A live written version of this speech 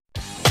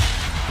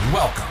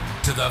Welcome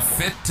to the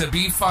Fit to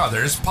Be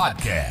Fathers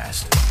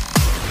podcast,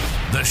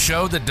 the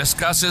show that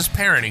discusses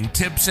parenting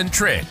tips and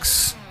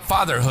tricks,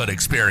 fatherhood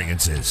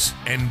experiences,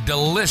 and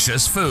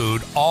delicious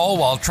food, all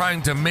while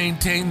trying to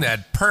maintain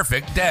that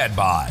perfect dad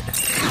bod.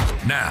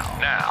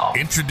 Now,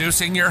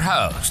 introducing your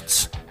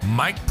hosts,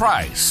 Mike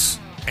Price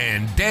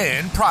and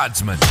Dan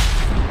Prodsman.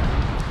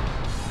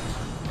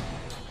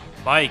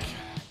 Mike,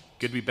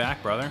 good to be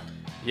back, brother.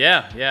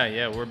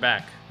 Yeah, we're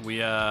back. We,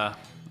 Dan,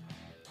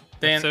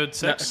 episode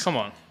 6? No, come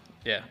on.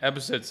 Yeah,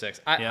 episode 6.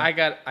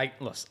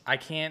 I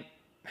can't,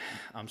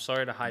 I'm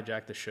sorry to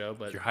hijack the show,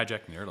 but You're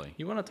hijacking early.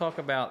 you want to talk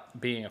about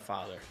being a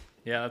father.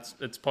 Yeah,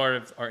 it's part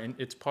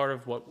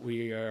of what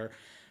we are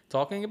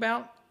talking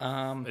about.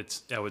 I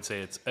would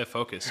say it's a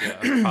focus,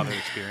 of father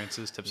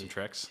experiences, tips and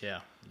tricks. Yeah.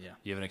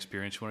 You have an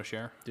experience you want to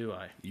share? Do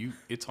I?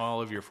 It's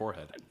all over your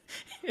forehead.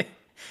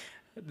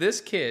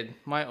 This kid,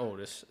 my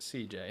oldest,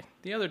 CJ,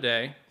 the other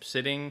day,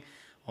 sitting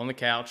on the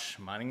couch,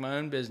 minding my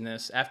own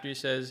business, after he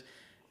says,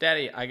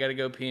 "Daddy, I got to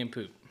go pee and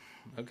poop."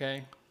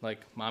 Okay? Like,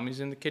 mommy's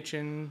in the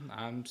kitchen,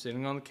 I'm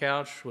sitting on the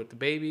couch with the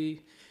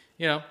baby,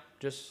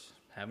 just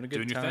having a good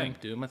Doing your time,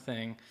 thing. doing my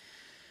thing.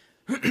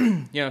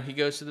 He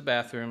goes to the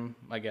bathroom,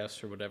 I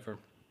guess, or whatever.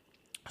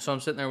 So I'm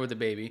sitting there with the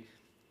baby.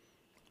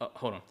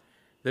 Hold on.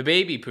 The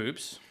baby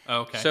poops.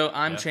 Oh, okay. So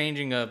I'm Yep.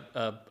 changing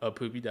a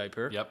poopy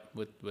diaper. Yep.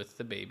 With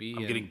the baby.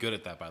 I'm getting good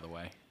at that, by the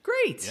way.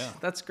 Great. Yeah.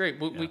 That's great.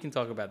 We can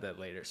talk about that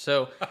later.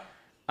 So,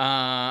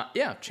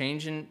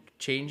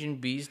 changing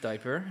B's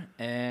diaper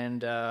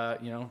and,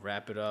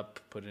 wrap it up,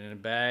 put it in a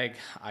bag.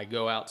 I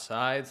go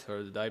outside,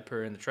 throw the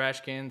diaper in the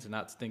trash cans and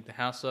not stink the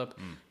house up.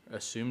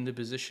 Assume the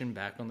position,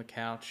 back on the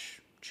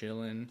couch,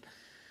 chilling.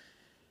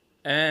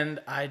 And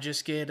I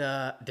just get,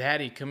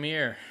 "Daddy, come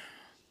here."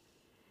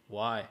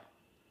 Why?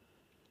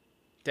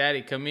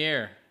 "Daddy, come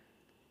here."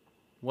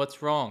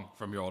 What's wrong?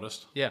 From your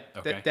oldest? Yeah.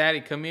 Okay.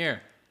 "Daddy, come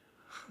here."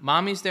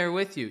 "Mommy's there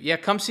with you." "Yeah,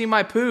 come see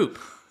my poop."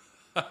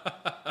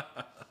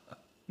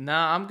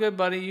 "Nah, I'm good,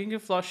 buddy. You can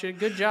flush it.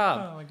 Good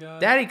job." Oh, my God.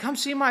 "Daddy, come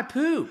see my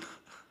poop."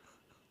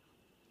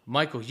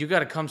 "Michael, you got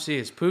to come see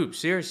his poop.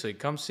 Seriously,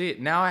 come see it."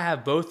 Now I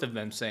have both of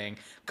them saying,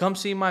 "Come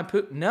see my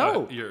poop."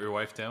 No. Your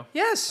wife too?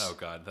 Yes. Oh,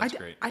 God, that's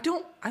great. I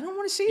don't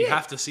want to see You it.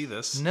 have to see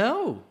this.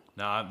 No.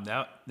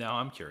 Now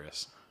I'm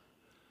curious.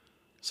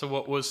 So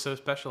what was so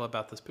special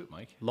about this poop,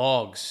 Mike?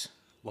 Logs.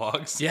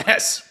 Logs?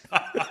 Yes.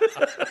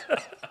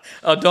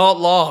 Adult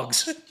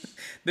logs.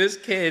 This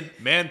kid.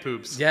 Man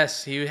poops.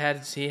 Yes, he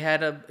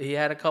had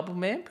a couple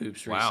man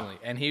poops Wow. recently,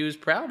 and he was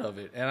proud of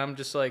it. And I'm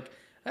just like,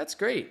 that's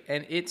great.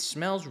 And it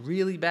smells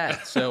really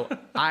bad. So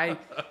I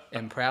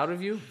am proud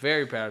of you,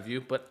 very proud of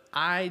you, but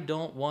I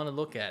don't want to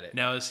look at it.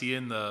 Now, is he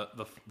in the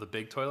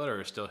big toilet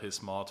or still his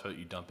small toilet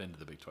you dump into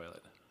the big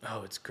toilet?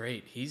 Oh, it's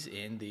great. He's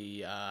in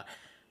the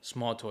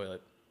small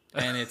toilet.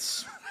 And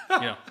it's,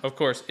 of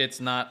course, it's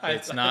not I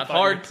thought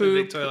hard you were to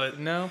the big poop. toilet.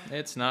 No,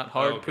 it's not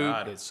hard Oh, poop.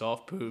 God. It's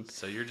soft poop.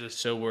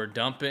 So we're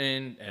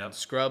dumping and Yep.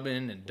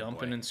 scrubbing and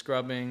dumping boy. and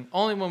scrubbing.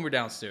 Only when we're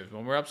downstairs.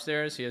 When we're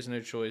upstairs, he has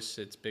no choice.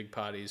 It's big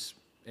potties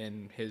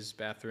in his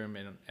bathroom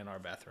and our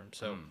bathroom.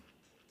 So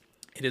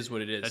it is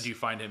what it is. Now, do you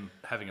find him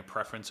having a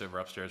preference over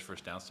upstairs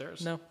versus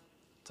downstairs? No.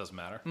 Doesn't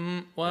matter.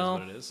 Well, It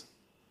is what it is.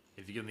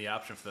 If you give him the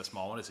option for the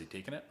small one, is he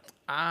taking it?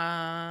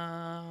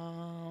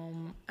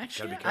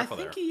 actually, be I careful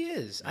think there. he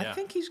is. I Yeah.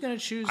 think he's going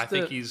to choose I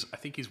think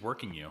he's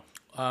working you.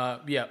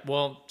 yeah.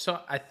 Well,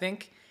 so I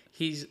think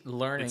he's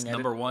learning. It's at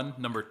number 1,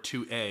 number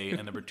 2A,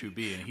 and number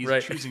 2B, and he's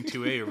Right. choosing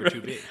 2A over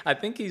 2B. I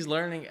think he's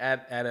learning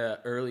at an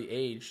early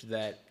age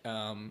that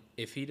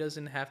if he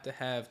doesn't have to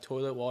have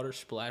toilet water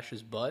splash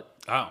his butt,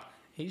 Oh,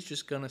 he's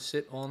just gonna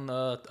sit on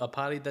a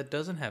potty that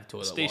doesn't have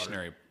toilet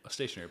water. a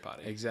stationary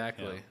potty.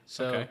 Exactly. Yeah.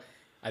 So Okay.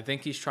 I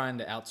think he's trying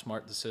to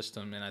outsmart the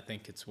system, and I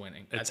think it's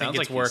winning. I It think sounds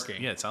it's like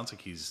working. Yeah, it sounds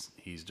like he's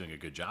doing a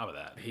good job of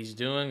that. He's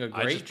doing a I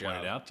great just job.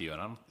 pointed out to you, and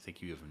I don't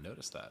think you even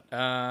noticed that.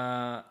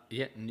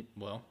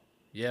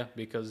 Yeah,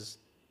 because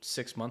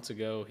 6 months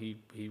ago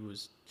he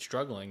was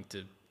struggling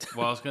to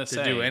Well, I was going to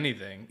to say do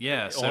anything.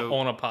 Yeah, so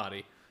on a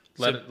potty,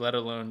 let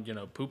alone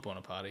poop on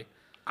a potty.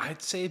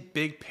 I'd say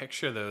big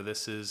picture though,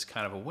 this is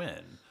kind of a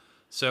win.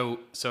 So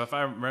if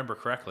I remember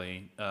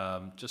correctly,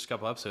 just a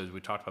couple episodes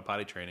we talked about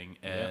potty training,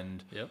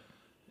 and Yep.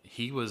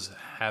 he was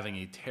having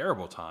a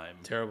terrible time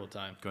Terrible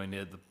time. going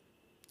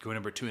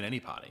number 2 in any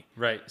potty.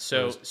 Right.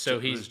 So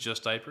It he's was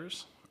just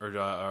diapers or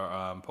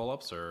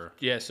pull-ups or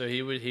yeah. So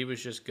he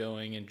was just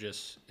going and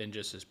just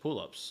his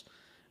pull-ups,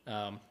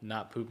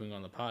 not pooping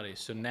on the potty.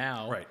 So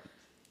now right.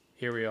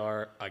 here we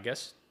are. I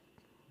guess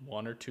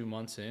 1 or 2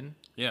 months in.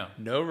 Yeah,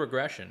 No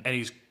regression. and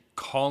he's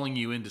calling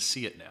you in to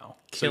see it now.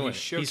 Killing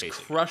so it. He's showcasing it.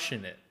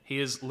 crushing it. He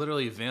is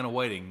literally Vanna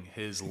Whiting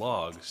his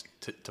logs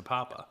to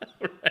Papa.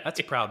 That's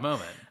a proud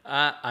moment.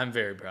 I'm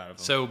very proud of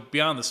him. So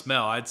beyond the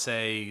smell, I'd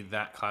say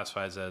that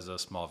classifies as a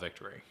small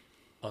victory.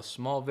 A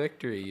small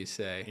victory, you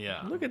say?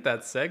 Yeah. Look at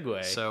that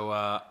segue.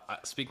 So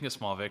speaking of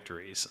small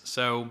victories,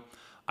 so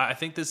I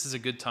think this is a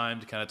good time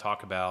to kind of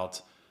talk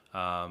about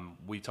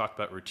We talked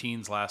about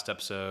routines last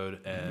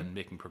episode and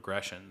making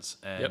progressions,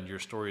 and your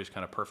story is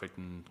kind of perfect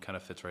and kind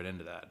of fits right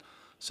into that.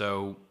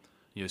 So,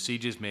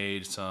 CJ's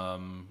made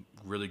some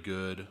really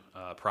good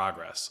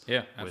progress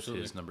with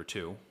his number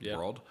 2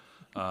 world.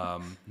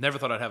 Never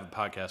thought I'd have a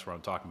podcast where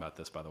I'm talking about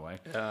this, by the way.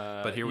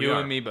 But here we are. You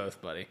and me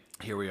both, buddy.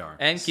 Here we are.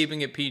 And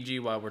keeping it PG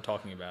while we're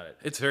talking about it.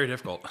 It's very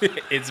difficult.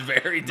 It's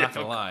very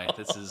difficult. Not gonna lie.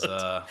 This is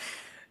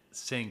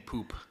saying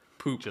poop.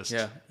 Poop. Just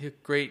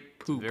great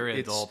poop. Very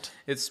adult.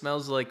 It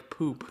smells like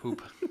poop.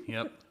 Poop.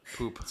 Yep.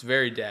 Poop. It's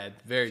very dad.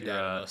 Very dad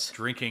of us.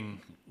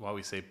 Drinking while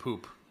we say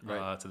poop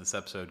to this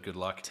episode. Good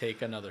luck.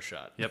 Take another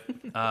shot. Yep.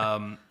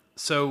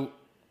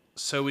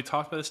 So we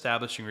talked about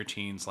establishing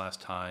routines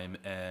last time,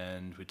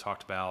 and we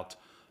talked about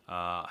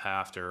how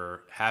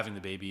after having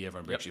the baby,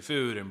 everyone brings you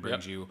food and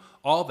brings you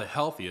all the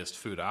healthiest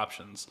food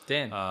options.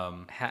 Dan,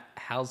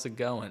 how's it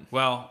going?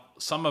 Well,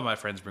 some of my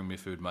friends bring me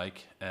food,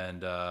 Mike,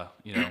 and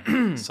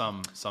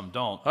some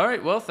don't. All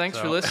right. Well, thanks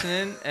for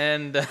listening,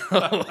 and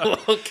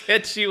we'll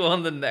catch you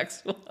on the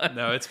next one.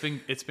 No, it's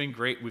been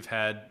great. We've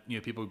had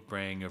people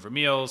bring over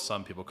meals.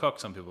 Some people cook.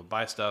 Some people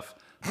buy stuff.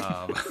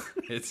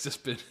 It's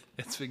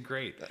been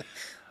great.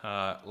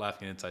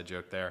 Laughing inside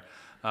joke there.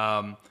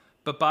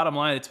 But bottom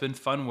line, it's been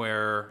fun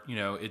where,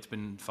 it's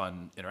been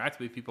fun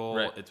interacting with people.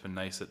 Right. It's been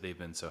nice that they've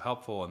been so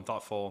helpful and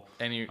thoughtful.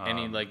 Any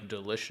like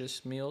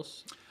delicious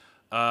meals?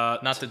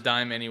 Not to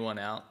dime anyone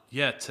out.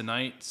 Yeah,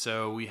 tonight.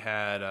 So we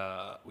had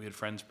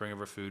friends bring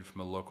over food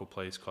from a local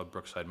place called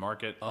Brookside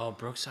Market. Oh,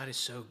 Brookside is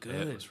so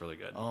good. It was really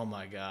good. Oh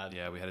my God.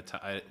 Yeah,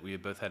 we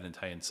both had an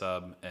Italian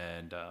sub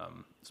and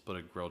split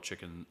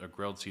a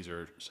grilled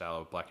Caesar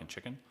salad with blackened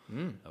chicken.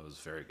 That was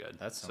very good.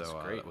 That sounds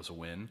great. That was a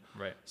win.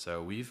 Right.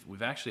 So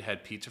we've actually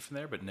had pizza from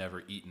there, but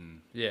never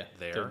eaten. there.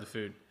 The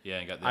food. Yeah,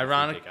 and got the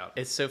food takeout.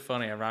 It's so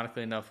funny.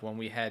 Ironically enough, when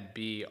we had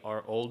B,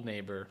 our old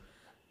neighbor,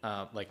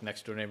 like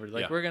next door neighbor,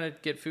 like we're gonna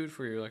get food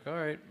for you. We're like, all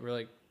right.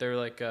 They're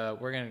like,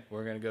 we're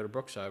gonna go to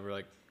Brookside. We're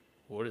like,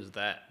 what is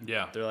that?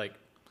 Yeah. They're like,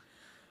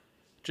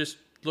 just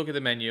look at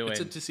the menu. It's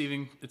a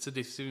deceiving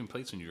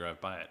place when you drive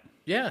by it.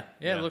 Yeah.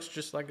 It looks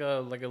just like a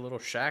little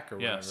shack or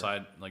whatever.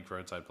 Yeah,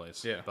 roadside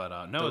place. Yeah.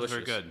 But no, it was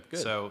very good.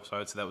 So I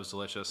would say that was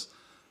delicious.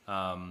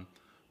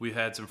 We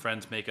had some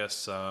friends make us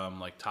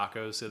some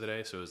tacos the other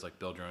day. So it was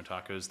build your own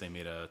tacos. They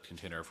made a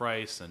container of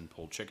rice and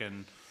pulled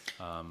chicken,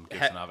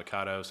 gave an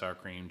avocado, sour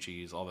cream,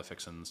 cheese, all the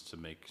fixins to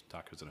make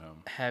tacos at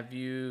home. Have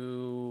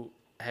you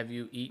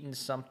eaten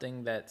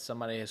something that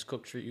somebody has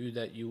cooked for you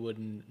that you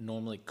wouldn't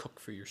normally cook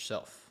for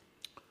yourself?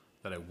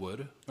 That I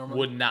would normally?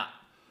 Would not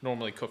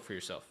normally cook for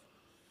yourself.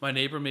 My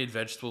neighbor made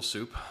vegetable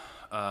soup.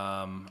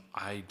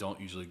 I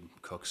don't usually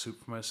cook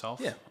soup for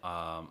myself. Yeah.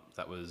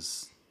 That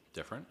was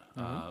different.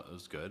 It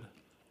was good.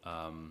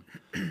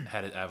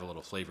 Had it have a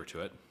little flavor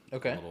to it.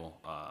 Okay. A little,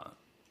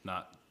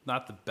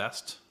 not the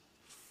best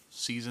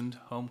seasoned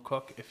home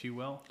cook, if you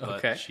will.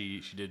 But okay.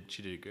 She did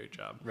a great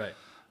job. Right.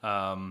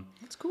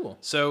 That's cool.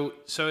 So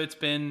it's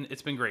been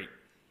great.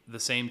 At the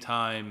same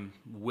time,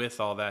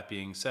 with all that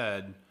being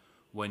said,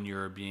 when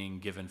you're being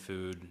given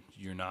food,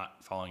 you're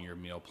not following your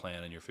meal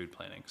plan and your food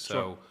planning.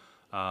 So,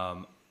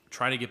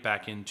 trying to get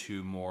back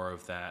into more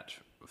of that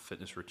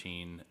fitness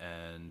routine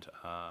and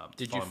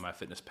following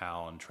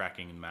MyFitnessPal and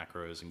tracking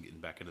macros and getting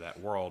back into that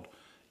world.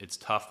 It's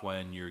tough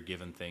when you're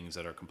given things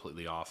that are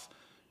completely off.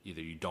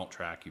 Either you don't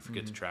track, you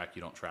forget to track,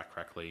 you don't track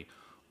correctly,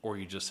 or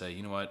you just say,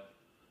 you know what,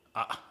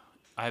 I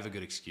have a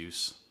good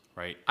excuse.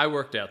 Right. I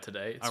worked out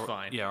today. It's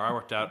fine. Yeah, or I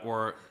worked out.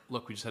 Or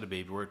look, we just had a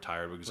baby. We're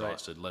tired. We're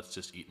exhausted. Right. Let's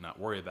just eat and not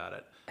worry about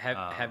it.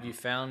 Have you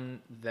found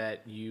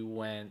that you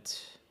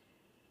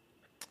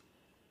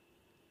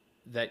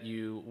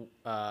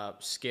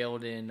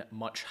scaled in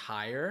much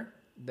higher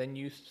than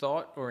you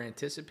thought or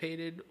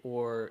anticipated,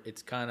 or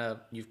it's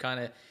you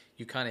kind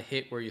of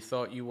hit where you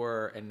thought you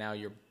were, and now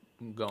you're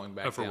going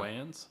back for down?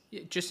 weigh-ins?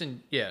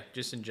 Yeah,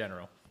 just in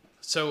general.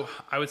 So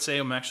I would say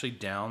I'm actually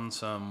down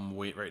some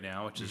weight right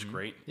now, which is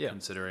great,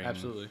 considering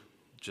absolutely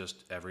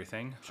just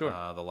everything. Sure.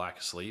 The lack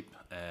of sleep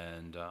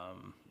and.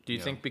 Do you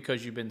think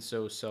because you've been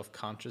so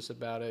self-conscious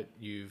about it,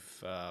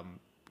 you've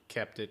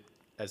kept it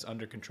as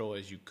under control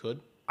as you could?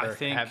 Have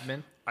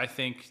been? I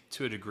think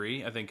to a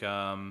degree. I think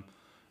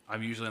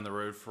I'm usually on the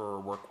road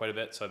for work quite a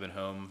bit, so I've been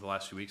home the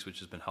last few weeks, which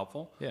has been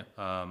helpful. Yeah.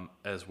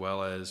 As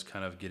well as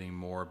kind of getting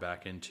more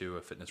back into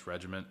a fitness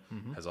regimen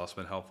has also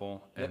been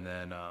helpful. Yep. And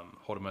then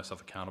holding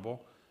myself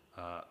accountable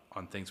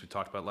on things we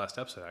talked about last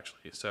episode,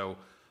 actually. So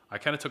I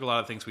kind of took a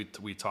lot of things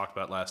we talked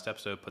about last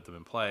episode, put them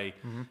in play,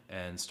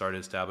 and started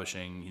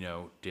establishing,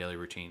 daily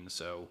routines.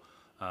 So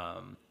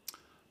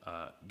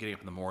getting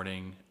up in the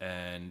morning,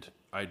 and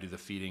I do the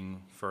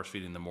first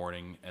feeding in the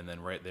morning, and then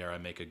right there I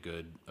make a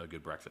good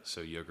breakfast.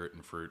 So yogurt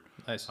and fruit.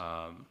 Nice.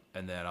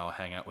 And then I'll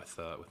hang out with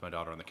my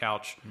daughter on the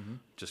couch,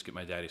 just get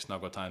my daddy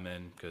snuggle time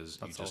in, because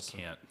you just awesome.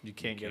 can't. You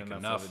can't get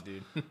enough of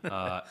it, dude.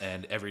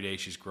 And every day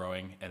she's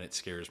growing, and it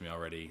scares me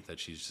already that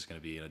she's just going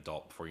to be an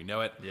adult before you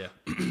know it. Yeah.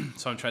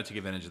 So I'm trying to take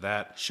advantage of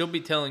that. She'll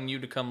be telling you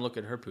to come look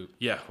at her poop.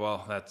 Yeah.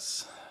 Well,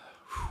 that's.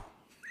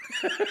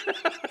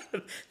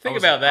 Think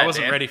about that. I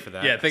wasn't Dan. ready for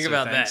that. Yeah, think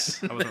about thanks.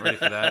 that. I wasn't ready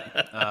for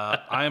that.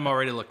 I am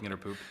already looking at her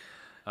poop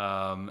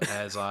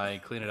as I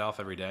clean it off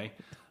every day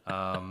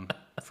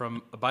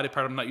from a body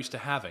part I'm not used to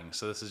having.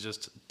 So this is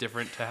just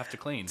different to have to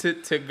clean.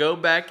 To go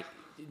back,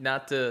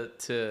 not to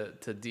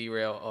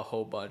derail a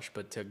whole bunch,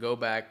 but to go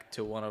back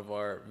to one of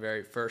our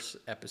very first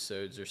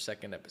episodes or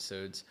second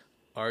episodes,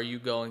 are you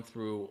going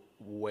through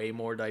way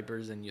more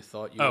diapers than you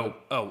thought you would?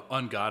 Oh,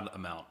 ungodly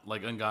amount.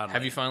 Like ungodly.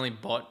 Have you finally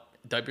bought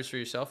diapers for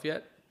yourself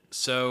yet?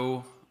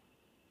 So,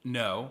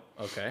 no.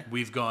 Okay.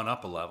 We've gone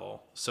up a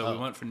level. So we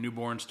went from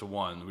newborns to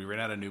 1. We ran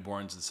out of newborns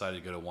and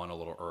decided to go to 1 a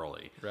little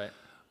early. Right.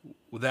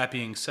 With that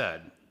being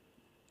said,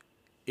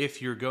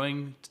 if you're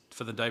going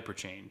for the diaper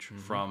change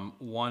from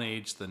one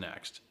age to the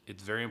next,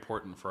 it's very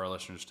important for our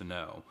listeners to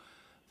know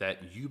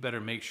that you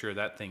better make sure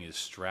that thing is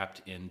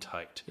strapped in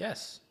tight.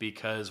 Yes.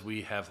 Because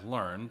we have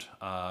learned,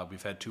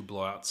 we've had 2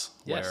 blowouts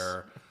Yes.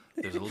 where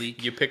there's a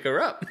leak. You pick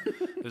her up.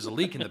 There's a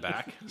leak in the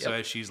back. So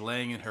as she's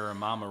laying in her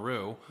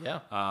mama-roo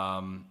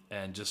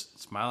and just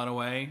smiling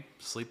away,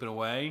 sleeping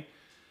away,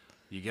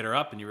 you get her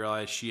up and you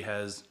realize she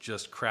has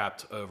just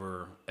crapped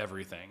over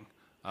everything.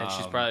 And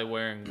she's probably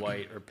wearing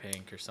white or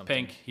pink or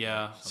something. Pink,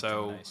 yeah. Something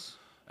So nice.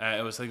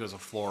 I think it was a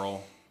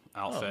floral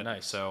outfit.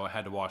 nice. So I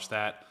had to wash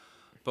that.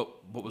 But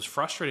what was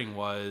frustrating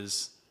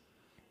was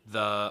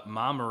the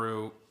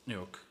Mamaru,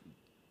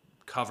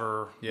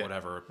 cover,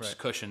 whatever, right.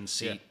 cushion,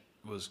 seat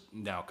was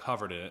now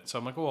covered in it. So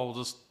I'm like, well,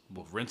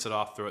 we'll rinse it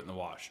off, throw it in the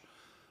wash.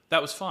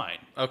 That was fine.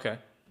 Okay.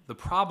 The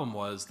problem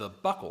was the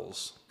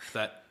buckles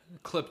that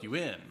clip you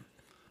in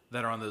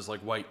that are on those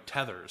like white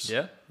tethers.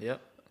 Yeah.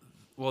 Yep.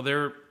 Well,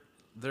 they're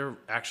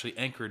actually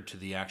anchored to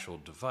the actual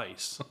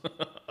device.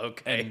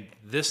 Okay. And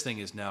this thing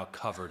is now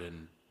covered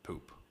in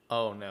poop.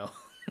 Oh no.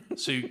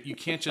 So you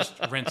can't just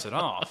rinse it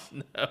off.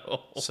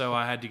 No. So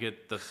I had to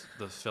get the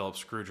Phillips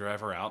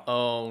screwdriver out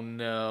Oh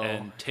no.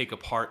 and take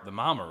apart the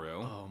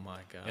Mamaru Oh my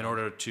god. in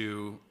order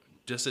to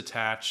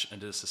disattach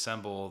and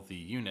disassemble the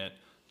unit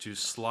to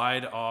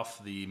slide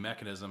off the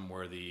mechanism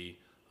where the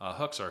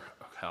hooks are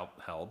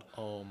held.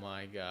 Oh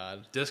my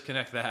god.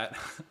 Disconnect that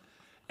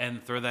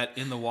and throw that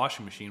in the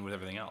washing machine with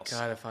everything else.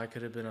 God, if I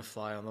could have been a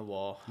fly on the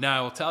wall. Now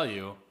I will tell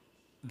you,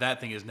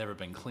 that thing has never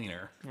been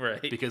cleaner. Right.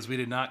 Because we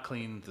did not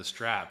clean the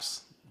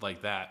straps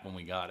like that when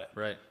we got it.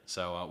 Right.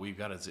 So we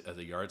got it at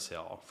the yard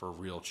sale for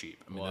real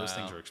cheap. I mean, those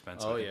things Wow. are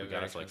expensive. Oh, I think yeah, we got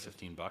very it for like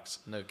expensive. $15.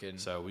 No kidding.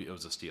 So it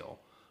was a steal.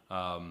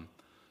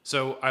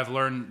 So I've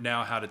learned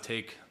now how to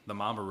take the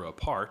Mamaru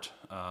apart.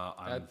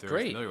 I'm very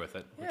great. familiar with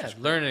it. Which Yeah, is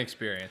learning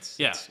experience.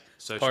 Yeah. It's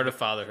So part she- of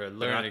fatherhood.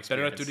 Learning better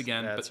experience. not do it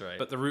again. That's but, right.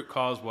 But the root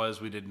cause was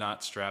we did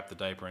not strap the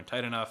diaper in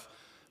tight enough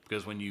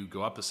because when you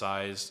go up a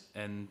size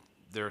and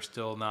they're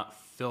still not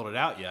filled it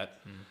out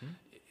yet,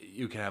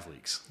 you can have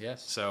leaks.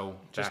 Yes. So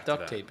Just back to duct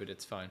that. tape it.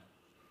 It's fine.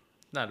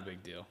 Not a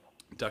big deal.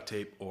 Duct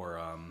tape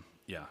or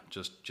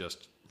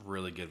just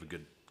really give a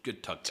good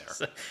tug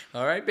there.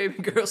 All right,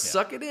 baby girl,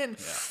 suck it in.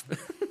 Yeah.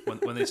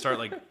 when they start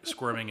like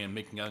squirming and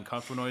making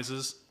uncomfortable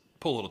noises,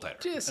 pull a little tighter.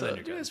 Just, and then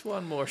you're good. just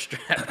one more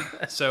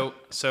strap. So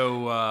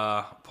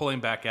pulling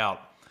back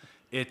out,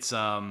 it's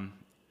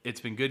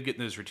been good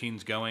getting those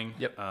routines going.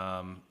 Yep.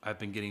 I've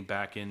been getting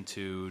back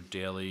into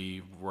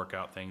daily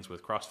workout things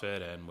with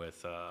CrossFit and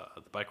with the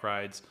bike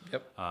rides.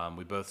 Yep.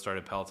 We both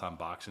started Peloton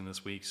boxing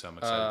this week, so I'm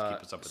excited to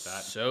keep us up with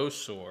that. So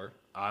sore.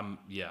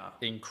 Yeah.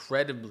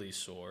 Incredibly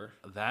sore.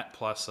 That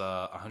plus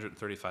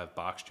 135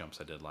 box jumps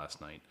I did last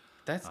night.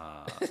 That's.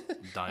 Dying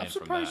I'm from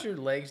surprised that. your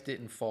legs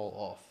didn't fall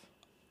off.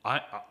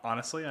 I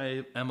honestly,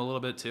 I am a little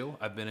bit too.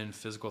 I've been in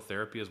physical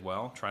therapy as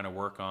well, trying to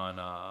work on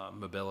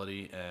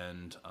mobility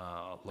and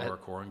lower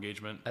core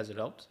engagement. Has it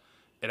helped?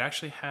 It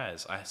actually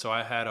has.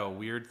 I had a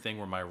weird thing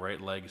where my right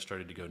leg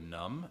started to go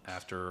numb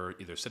after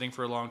either sitting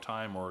for a long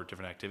time or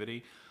different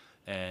activity,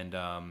 and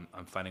I'm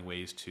finding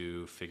ways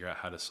to figure out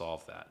how to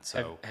solve that.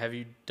 So Have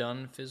you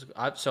done physical?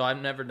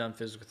 I've never done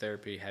physical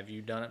therapy. Have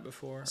you done it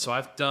before? So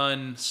I've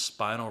done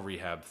spinal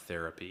rehab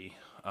therapy,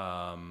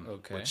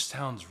 Okay. which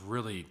sounds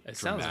really It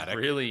dramatic. sounds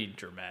really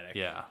dramatic.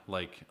 Yeah,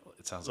 like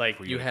it sounds Like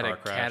like you had a car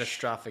crash.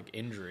 catastrophic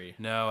injury.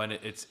 No, and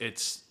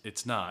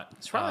it's not.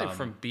 It's probably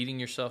from beating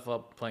yourself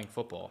up playing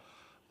football.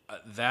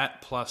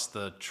 That plus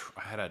I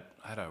had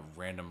a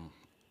random,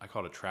 I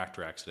call it a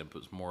tractor accident, but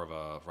it was more of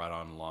a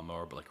ride-on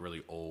lawnmower, but like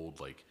really old,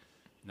 like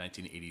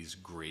 1980s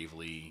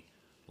Gravely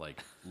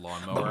like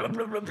lawnmower.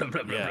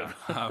 Yeah,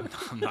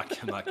 I'm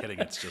not kidding.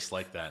 It's just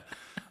like that.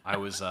 I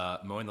was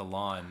mowing the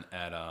lawn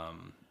at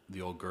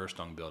the old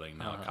Gerstung building,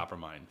 now a copper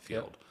mine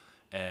field,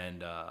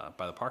 and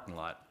by the parking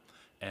lot,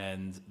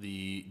 and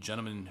the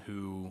gentleman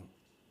who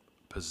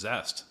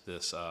possessed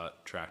this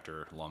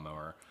tractor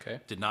lawnmower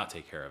did not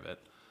take care of it.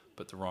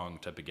 Put the wrong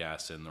type of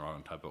gas in, the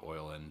wrong type of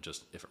oil in.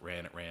 Just if it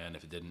ran, it ran.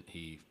 If it didn't,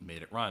 he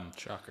made it run.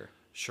 Shocker.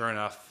 Sure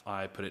enough,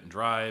 I put it in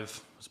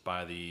drive. Was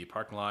by the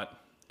parking lot.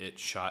 It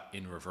shot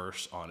in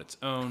reverse on its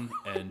own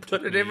and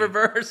Put it in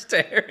reverse,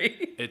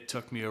 Terry. It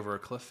took me over a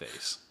cliff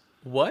face.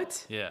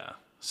 What? Yeah.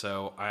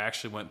 So I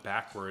actually went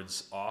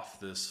backwards off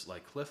this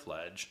like cliff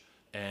ledge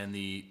and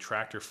the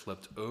tractor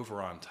flipped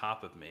over on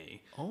top of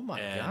me. Oh my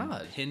and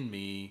God. Pinned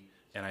me,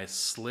 and I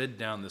slid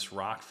down this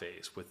rock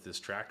face with this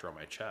tractor on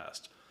my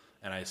chest.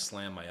 And I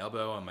slammed my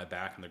elbow on my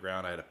back on the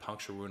ground. I had a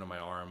puncture wound on my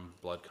arm,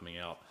 blood coming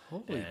out.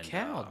 Holy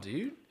cow,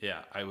 dude.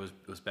 Yeah, it was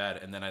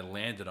bad. And then I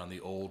landed on the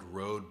old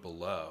road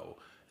below,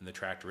 and the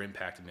tractor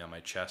impacted me on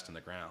my chest and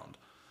the ground.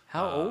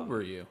 How old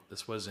were you?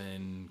 This was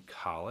in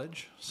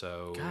college,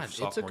 so God, it's a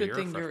sophomore good year,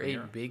 thing you're freshman a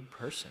year. big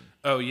person.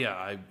 Oh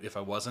yeah, if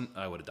I wasn't,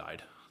 I would have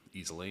died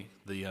easily.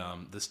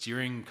 The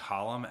steering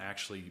column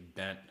actually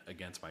bent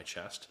against my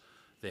chest.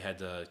 They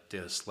had a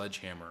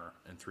sledgehammer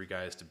and 3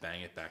 guys to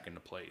bang it back into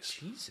place.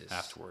 Jesus.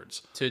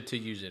 Afterwards To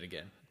use it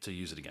again. to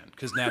use it again,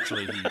 because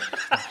naturally he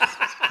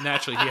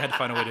had to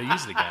find a way to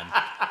use it again.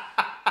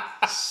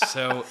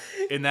 So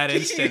in that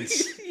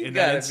instance, In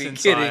that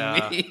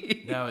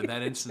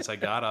instance, I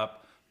got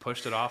up,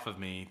 pushed it off of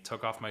me,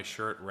 took off my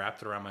shirt,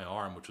 wrapped it around my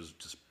arm, which was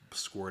just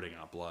squirting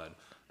out blood,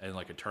 and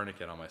like a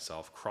tourniquet on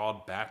myself,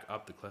 crawled back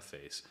up the cliff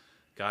face,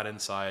 got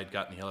inside,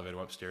 got in the elevator,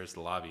 went upstairs to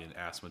the lobby, and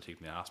asked them to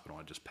take me to the hospital.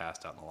 I just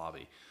passed out in the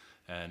lobby.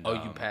 And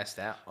You passed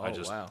out? Oh, I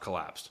just wow.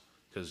 collapsed,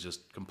 because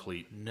just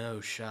complete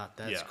No shot.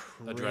 That's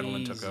crazy.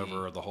 adrenaline took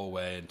over the whole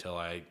way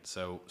until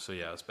so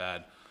yeah, it was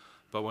bad.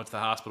 But went to the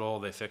hospital.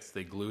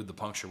 They glued the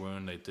puncture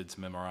wound. They did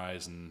some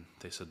MRIs, and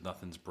they said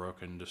nothing's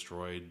broken,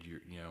 destroyed.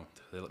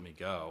 They let me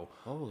go.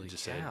 Holy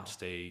just cow.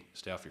 said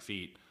stay off your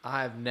feet.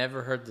 I've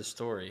never heard the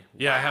story.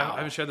 Yeah, Wow. I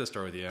haven't shared this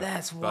story with you.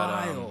 That's but,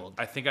 wild.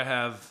 I think I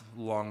have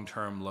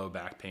long-term low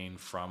back pain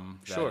from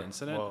that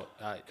incident. Well,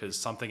 because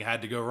something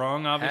had to go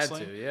wrong,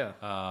 obviously. Had to,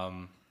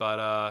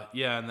 yeah.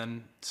 Yeah, and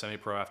then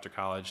semi-pro after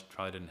college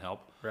probably didn't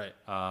help. Right.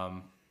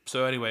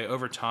 So anyway,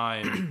 over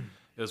time,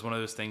 it was one of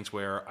those things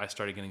where I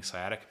started getting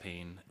sciatic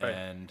pain, Right.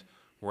 and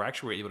we're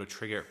able to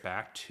trigger it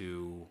back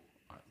to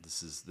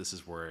this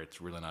is where it's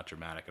really not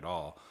dramatic at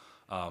all.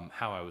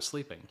 How I was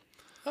sleeping.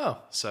 Oh.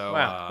 So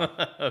wow.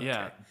 Okay.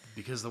 yeah,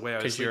 because the way I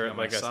was Because sleeping you're on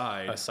my like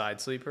side, a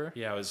side sleeper?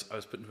 yeah, I was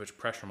putting too much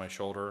pressure on my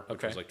shoulder, which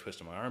Okay. was like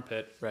twisting my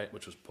armpit, Right.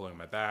 which was pulling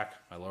my back,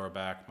 my lower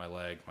back, my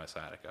leg, my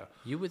sciatica.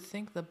 You would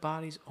think the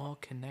body's all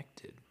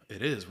connected.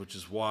 It is, which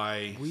is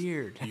why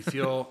Weird. when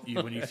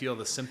you feel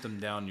the symptom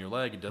down your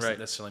leg, it doesn't Right.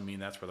 necessarily mean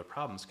that's where the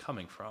problem's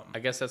coming from. I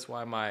guess that's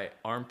why my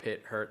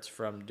armpit hurts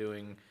from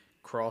doing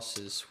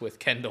crosses with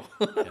Kendall.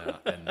 Yeah,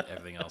 and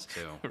everything else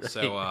too.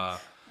 Right.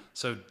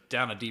 So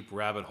down a deep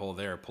rabbit hole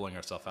there, pulling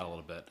ourselves out a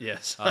little bit.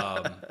 Yes.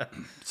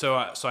 So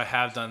I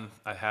have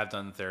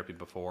done therapy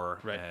before,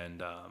 Right.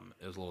 and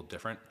it was a little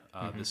different.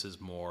 This is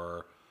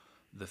more,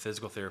 the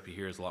physical therapy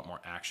here is a lot more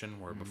action,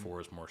 where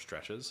before is more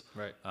stretches.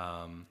 Right.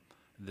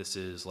 This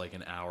is like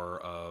an hour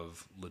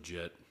of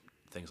legit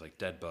things like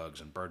dead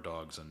bugs and bird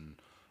dogs and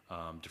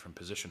different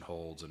position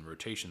holds and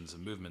rotations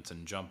and movements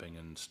and jumping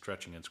and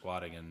stretching and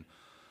squatting and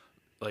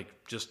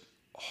like just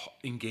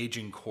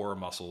engaging core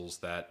muscles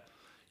that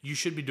you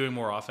should be doing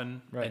more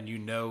often, Right. and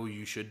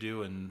you should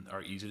do and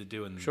are easy to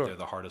do, and Sure. they're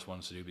the hardest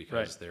ones to do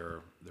because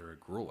Right. they're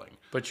grueling.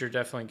 But you're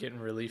definitely getting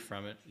relief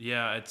from it.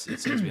 Yeah, it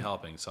seems to be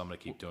helping, so I'm gonna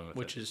keep doing it.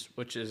 Which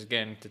is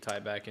again to tie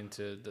back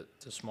into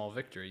the small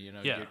victory.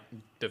 Yeah.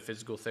 The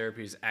physical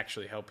therapy is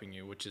actually helping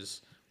you, which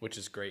is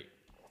great.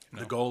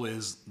 The goal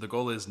is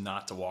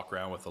not to walk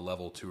around with a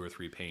level 2 or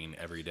 3 pain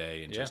every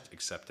day and Yeah. just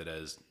accept it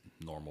as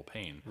normal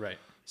pain. Right.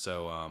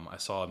 So I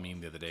saw a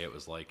meme the other day. It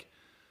was like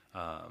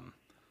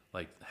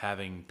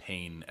having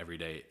pain every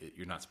day.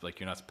 You're not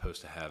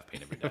supposed to have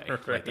pain every day.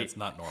 Right. Like, that's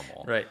not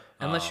normal. Right.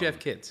 Unless you have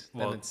kids, then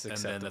Well, it's and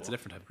acceptable. then that's a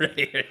different type of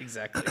pain. Right.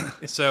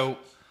 Exactly. So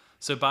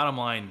bottom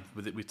line,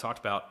 we talked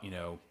about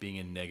being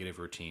in negative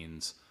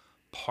routines.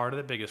 Part of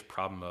the biggest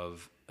problem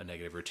of a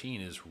negative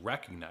routine is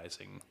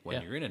recognizing when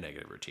Yeah. you're in a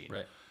negative routine.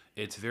 Right.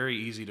 It's very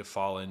easy to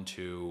fall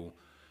into,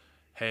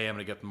 hey, I'm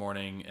gonna get up in the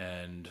morning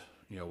and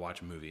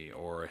watch a movie,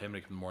 or hey, I'm gonna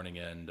get up in the morning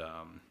and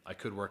I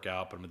could work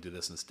out, but I'm gonna do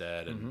this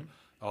instead, and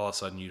all of a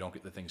sudden you don't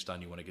get the things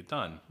done you want to get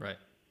done. Right.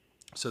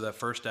 So that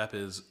first step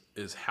is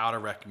how to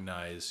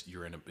recognize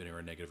you're in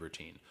a negative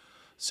routine.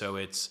 So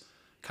it's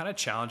kind of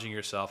challenging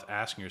yourself,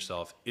 asking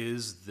yourself,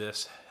 is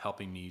this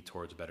helping me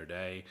towards a better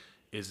day?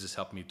 Is this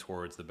helping me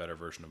towards the better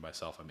version of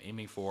myself I'm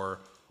aiming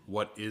for?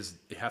 You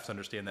have to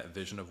understand that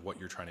vision of what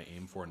you're trying to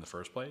aim for in the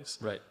first place.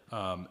 Right.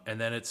 And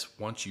then it's,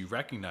 once you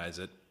recognize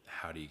it,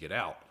 how do you get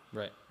out?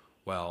 Right.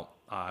 Well,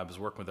 I was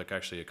working with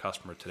actually a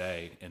customer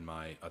today in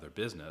my other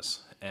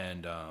business,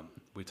 and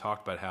we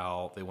talked about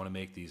how they want to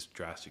make these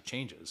drastic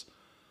changes,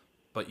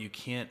 but you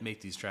can't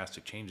make these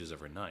drastic changes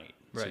overnight.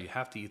 So Right. you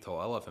have to eat the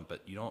whole elephant,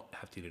 but you don't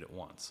have to eat it at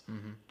once,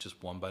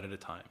 just one bite at a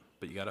time.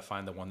 But you got to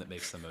find the one that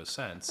makes the most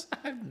sense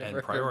I've never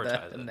and prioritize heard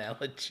that it.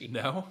 analogy.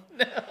 No,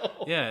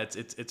 No. yeah,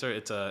 it's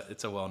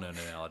a well-known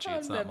analogy. I've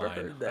It's not never mine.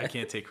 heard that. I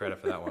can't take credit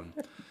for that one.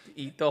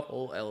 Eat the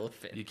whole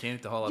elephant. You can't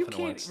eat the whole You elephant at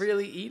can't once.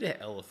 really eat an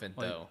elephant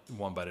Like, though.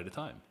 one bite at a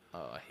time.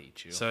 Oh, I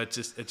hate you. So it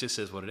just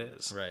is what it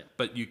is. Right.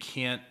 But you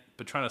can't.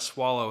 But trying to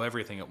swallow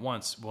everything at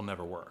once will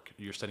never work.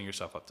 You're setting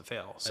yourself up to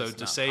fail. So That's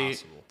to not say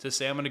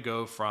possible. I'm going to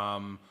go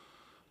from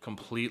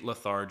complete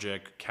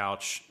lethargic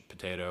couch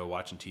potato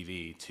watching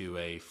TV to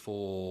a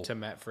full To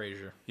Matt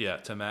Frazier.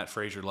 to Matt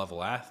Frazier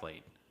level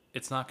athlete,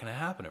 it's not going to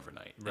happen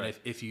overnight. Right.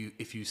 And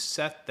if you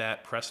set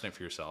that precedent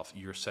for yourself,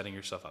 you're setting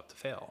yourself up to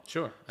fail.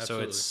 Sure,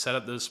 absolutely. So it's set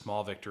up those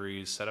small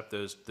victories, set up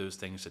those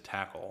things to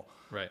tackle,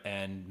 Right.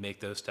 and make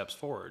those steps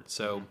forward.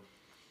 So,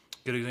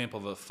 good example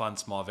of a fun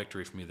small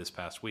victory for me this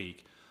past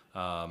week.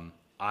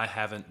 I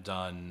haven't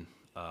done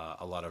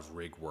a lot of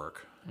rig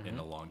work in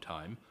a long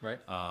time. Right.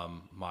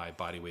 My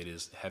body weight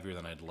is heavier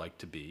than I'd like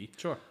to be.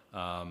 Sure.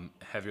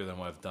 Heavier than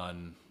what I've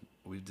done.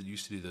 We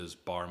used to do those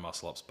bar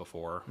muscle ups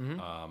before.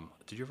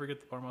 Did you ever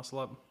get the bar muscle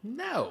up?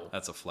 No.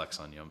 That's a flex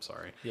on you. I'm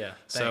sorry. Yeah.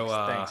 So,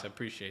 Thanks. I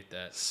appreciate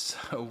that.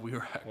 So we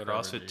were at Whatever,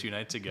 CrossFit dude. 2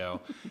 nights ago,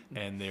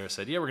 and they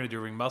said, "Yeah, we're gonna do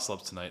ring muscle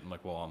ups tonight." I'm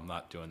like, "Well, I'm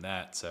not doing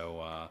that.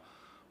 So,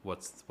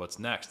 what's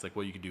next?" Like,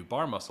 "Well, you could do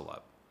bar muscle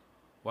up."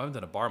 Well, I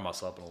haven't done a bar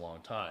muscle up in a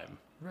long time.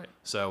 Right.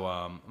 So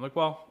I'm like,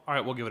 "Well, all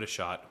right, we'll give it a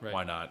shot. Right.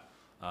 Why not?"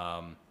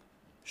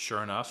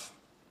 Sure enough,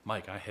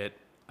 Mike, I hit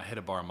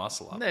a bar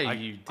muscle up. No, you I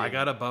didn't.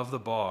 got above the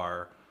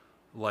bar,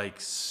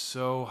 like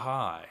so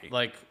high.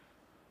 Like,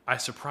 I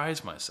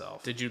surprised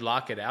myself. did you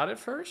lock it out at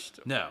first?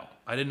 No,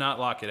 I did not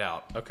lock it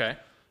out. Okay.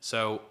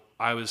 So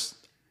I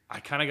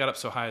kind of got up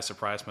so high I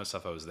surprised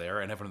myself I was there,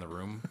 and everyone in the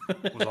room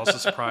was also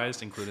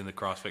surprised, including the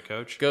CrossFit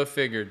coach. Go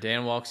figure.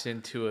 Dan walks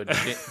into a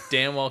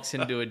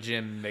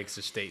gym, and makes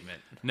a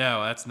statement.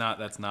 No, that's not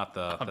the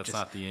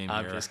aim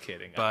I'm here. just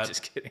kidding. But, I'm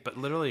just kidding. But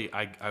literally,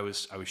 I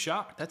was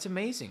shocked. That's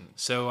amazing.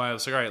 So I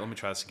was like, all right, let me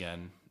try this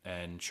again,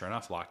 and sure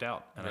enough, locked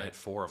out, and I Right. hit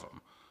 4 of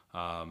them.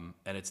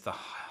 And it's the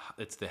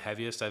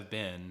heaviest I've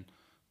been,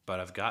 but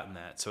I've gotten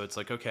that. So it's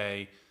like,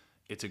 okay,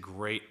 it's a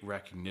great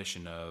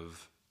recognition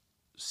of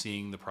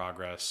seeing the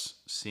progress,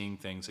 seeing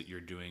things that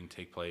you're doing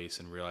take place,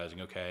 and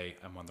realizing, okay,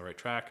 I'm on the right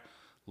track.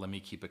 Let me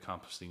keep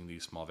accomplishing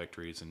these small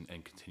victories and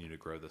continue to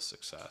grow this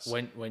success.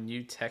 When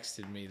you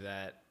texted me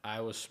that, I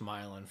was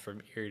smiling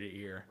from ear to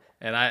ear,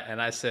 and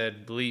I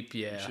said, "Bleep,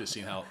 yeah." You should have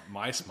seen how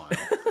my smile.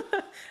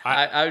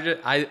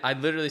 I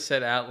literally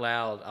said out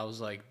loud, I was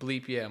like,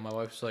 "Bleep, yeah." My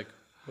wife was like,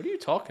 "What are you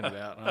talking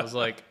about?" And I was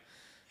like,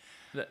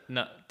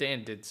 "No,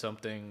 Dan did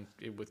something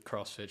with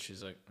CrossFit."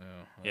 She's like, "Oh,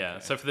 okay." Yeah.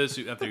 So for those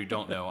out there who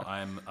don't know,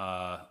 I'm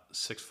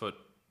 6 foot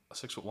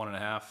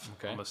 1.5,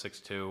 Okay. almost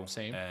 6'2",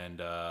 Same.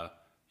 and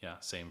yeah,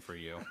 same for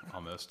you,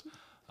 almost,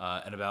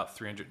 and about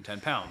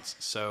 310 pounds.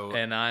 So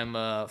And I'm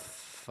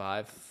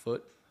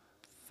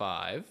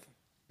 5'5"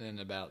 and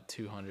about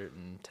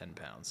 210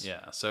 pounds.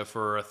 yeah, so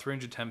for a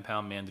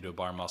 310-pound man to do a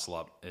bar muscle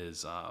up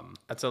is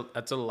That's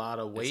a lot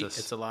of weight. It's a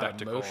It's a lot of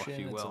spectacle, if motion.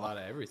 you It's a will. lot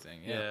of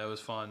everything. yeah, it was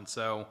fun.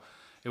 So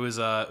it was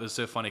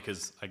so funny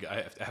because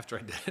I after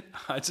I did it,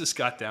 I just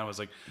got down, and was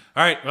like,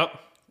 all right, well,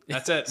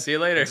 that's it. See you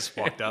later. I just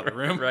walked out the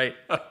room. Right.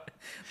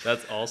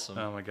 That's awesome.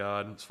 Oh my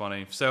god, it's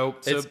funny. So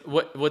It's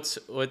what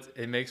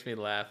it makes me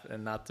laugh,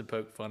 and not to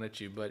poke fun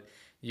at you, but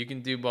you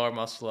can do bar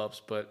muscle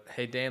ups, but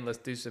hey Dan, let's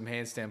do some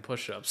handstand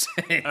push ups.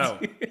 oh,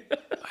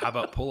 how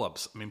about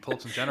pull-ups? I mean,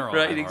 pull-ups in general. I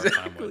right, have a hard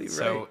time exactly. with.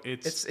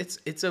 Right. So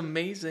it's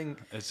amazing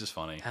just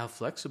funny. how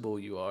flexible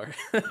you are.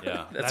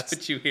 Yeah, that's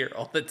what you hear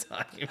all the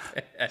time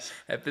at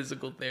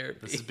physical therapy.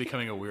 This is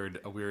becoming a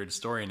weird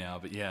story now,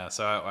 but yeah.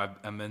 So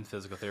I'm in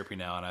physical therapy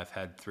now, and I've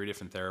had 3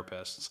 different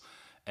therapists,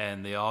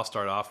 and they all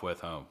start off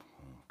with, "Oh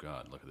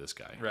God, look at this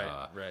guy."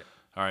 Right, right.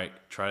 All right,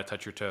 try to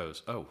touch your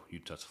toes. Oh, you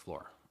touch the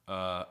floor.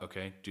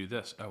 Okay, do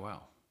this. Oh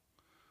wow,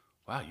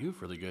 you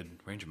have really good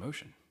range of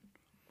motion.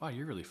 Wow,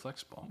 you're really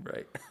flexible.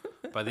 Right.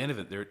 By the end of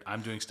it,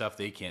 I'm doing stuff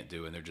they can't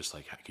do, and they're just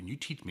like, "Can you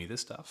teach me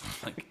this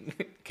stuff?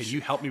 Like, can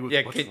you help me with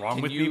what's wrong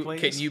with me,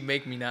 please? Can you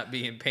make me not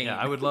be in pain? Yeah,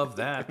 I would love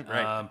that.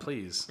 Right.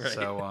 Please." Right.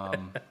 So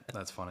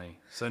that's funny.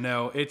 So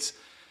no, it's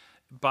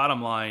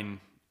bottom line.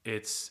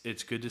 It's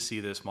good to see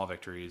those small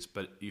victories,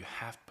 but you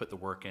have to put the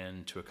work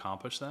in to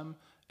accomplish them,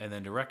 and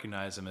then to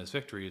recognize them as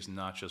victories,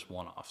 not just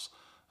one-offs.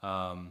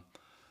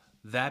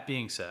 That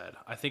being said,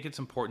 I think it's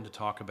important to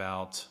talk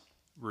about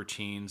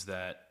routines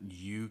that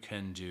you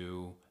can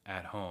do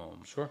at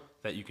home. Sure.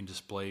 That you can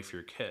display for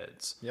your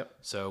kids. Yep.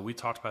 So we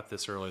talked about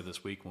this earlier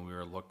this week when we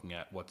were looking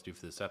at what to do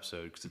for this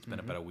episode, because it's been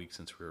about a week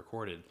since we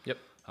recorded. Yep.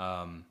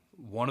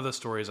 One of the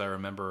stories I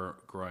remember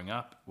growing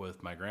up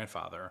with my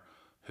grandfather,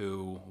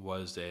 who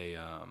was he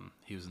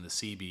was in the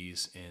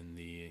Seabees in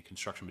the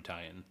construction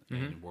battalion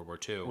in World War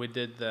II. We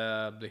did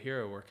the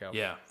hero workout.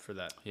 Yeah. For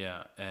that.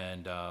 Yeah,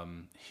 and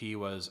he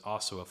was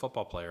also a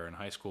football player in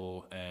high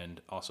school,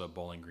 and also at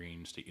Bowling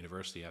Green State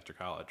University after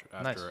college,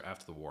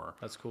 after the war.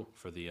 That's cool.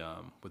 For the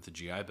with the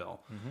GI Bill,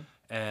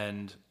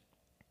 and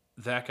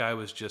that guy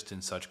was just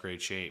in such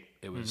great shape.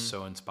 It was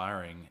so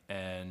inspiring,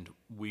 and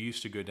we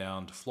used to go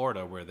down to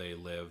Florida where they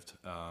lived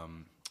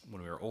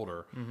when we were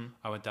older.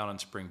 I went down on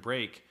spring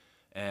break,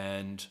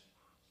 and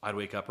I'd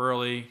wake up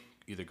early,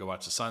 either go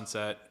watch the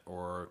sunset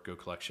or go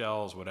collect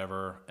shells,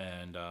 whatever,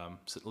 and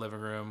sit in the living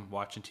room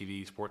watching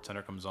TV. Sports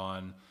Center comes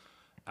on.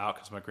 Out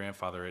comes my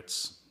grandfather.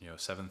 It's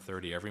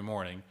 7:30 every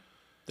morning.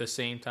 The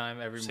same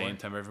time every morning. Same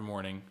time every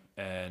morning,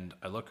 and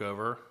I look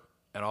over,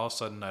 and all of a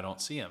sudden I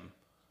don't see him.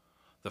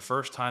 The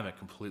first time it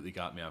completely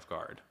got me off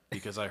guard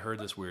because I heard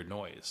this weird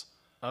noise.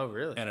 Oh,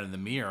 really? And in the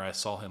mirror, I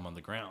saw him on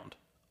the ground.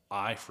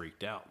 I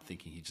freaked out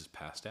thinking he just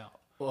passed out.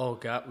 Oh,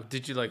 God.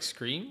 Did you, like,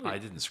 scream? I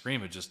didn't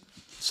scream. It just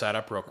sat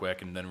up real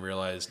quick and then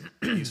realized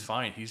he's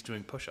fine. He's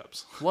doing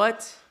push-ups.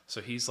 What?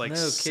 So he's like No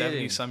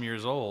 70-some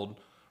years old,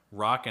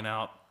 rocking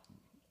out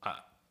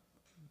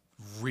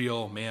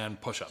real man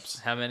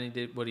push-ups.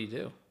 What do you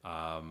do?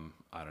 I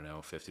don't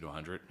know, 50 to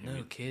 100.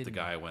 No kidding. The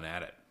guy went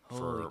at it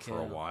for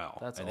a while.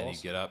 That's and then awesome.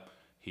 he'd get up,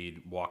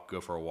 he'd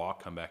go for a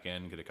walk, come back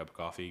in, get a cup of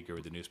coffee, go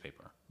read the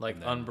newspaper. Like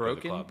and then go to the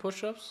unbroken club.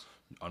 push-ups?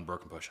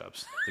 Unbroken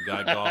push-ups. The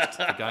guy golfed.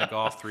 The guy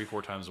golfed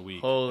 3-4 times a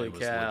week. Holy and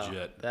was cow!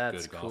 legit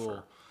That's good cool.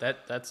 golfer.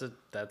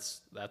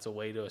 That's a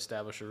way to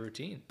establish a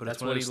routine. But that's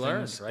it's one what of he those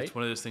learned, things, right? It's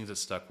one of those things that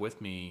stuck with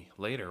me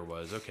later.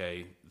 Was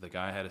okay. The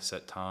guy had a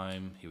set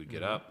time. He would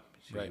get up.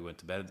 He went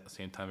to bed at the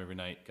same time every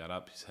night. Got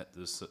up. He set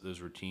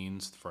those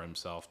routines for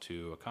himself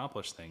to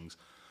accomplish things.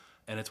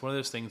 And it's one of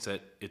those things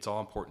that it's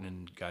all important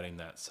in guiding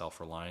that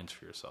self-reliance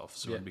for yourself.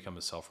 So to become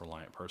a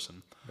self-reliant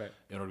person,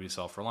 in order to be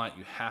self-reliant,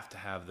 you have to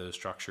have those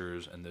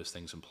structures and those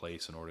things in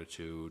place in order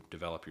to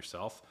develop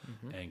yourself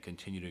and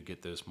continue to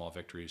get those small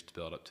victories to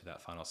build up to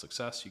that final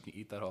success. You can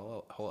eat that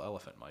whole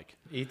elephant, Mike.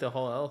 Eat the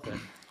whole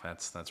elephant.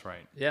 That's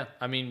right. Yeah,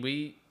 I mean,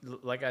 we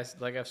like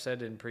I've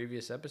said in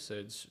previous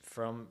episodes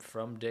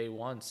from day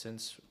one,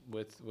 since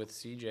with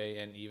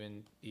CJ and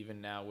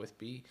even now with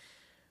B.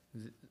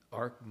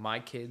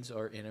 My kids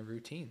are in a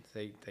routine.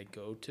 They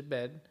go to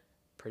bed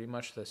pretty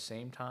much the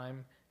same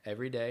time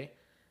every day.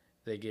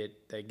 They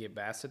get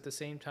baths at the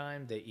same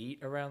time. They eat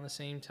around the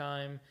same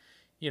time.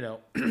 You know,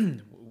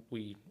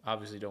 we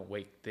obviously don't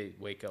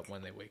wake up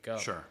when they wake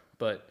up. Sure.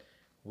 But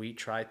we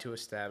try to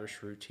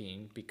establish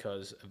routine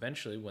because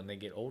eventually when they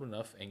get old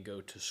enough and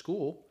go to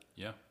school,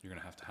 yeah, you're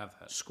gonna have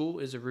that. School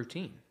is a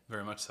routine.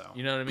 Very much so.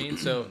 You know what I mean?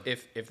 So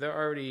if they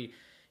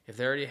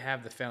already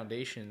have the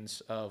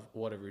foundations of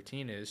what a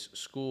routine is,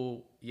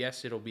 school,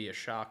 yes, it'll be a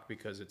shock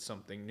because it's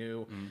something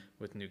new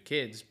with new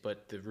kids,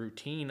 but the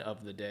routine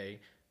of the day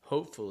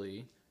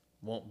hopefully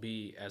won't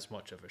be as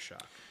much of a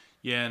shock.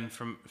 Yeah, and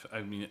from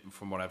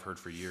what I've heard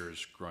for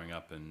years growing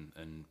up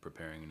and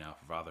preparing now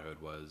for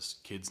fatherhood was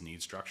kids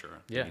need structure.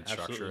 They need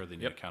structure, absolutely.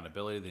 they need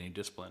accountability, they need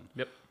discipline.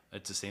 Yep.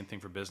 It's the same thing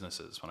for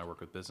businesses. When I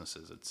work with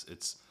businesses,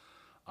 it's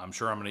I'm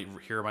sure I'm going to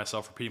hear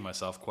myself repeating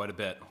myself quite a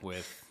bit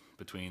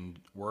between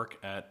work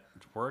at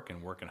work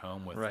and work at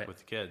home with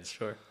the kids.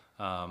 Sure.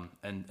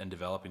 And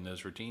developing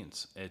those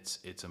routines.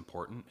 It's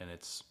important, and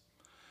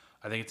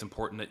I think it's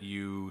important that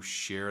you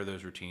share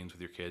those routines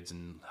with your kids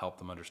and help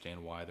them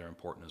understand why they're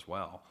important as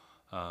well.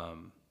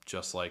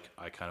 Just like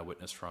I kind of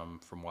witnessed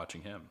from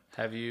watching him.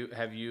 Have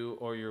you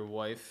or your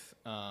wife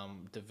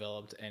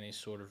developed any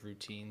sort of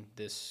routine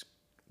this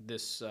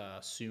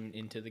soon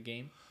into the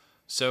game?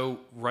 So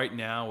right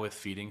now with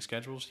feeding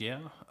schedules,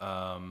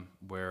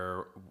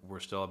 where we're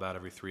still about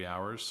every 3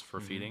 hours for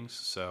feedings.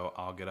 So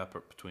I'll get up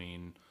at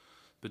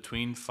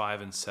between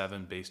 5 and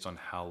 7 based on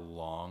how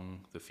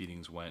long the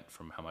feedings went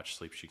from how much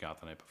sleep she got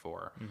the night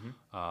before.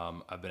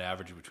 I've been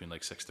averaging between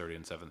like 6:30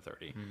 and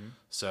 7:30.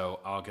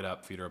 So I'll get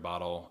up, feed her a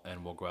bottle,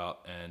 and we'll go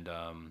out. And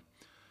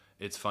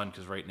it's fun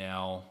because right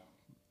now,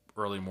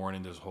 early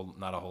morning, there's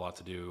not a whole lot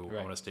to do. I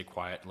want to stay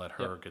quiet and let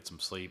her get some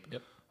sleep.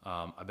 Yep.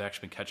 I've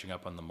actually been catching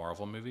up on the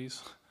Marvel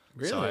movies.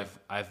 Really? So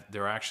I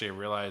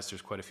realized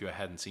there's quite a few I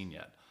hadn't seen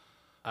yet.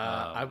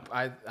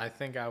 I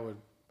think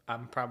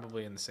I'm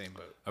probably in the same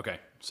boat. Okay,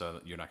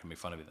 so you're not going to make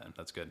fun of me then.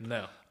 That's good.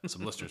 No.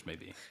 Some listeners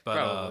maybe. But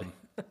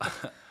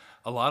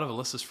a lot of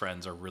Alyssa's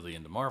friends are really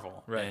into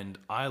Marvel. Right. And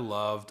I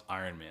loved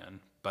Iron Man,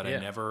 but I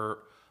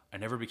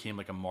never became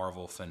like a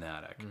Marvel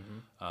fanatic.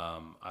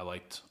 I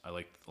liked a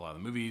lot of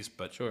the movies,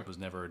 but was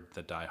never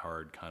the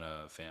diehard kind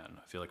of fan.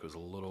 I feel like it was a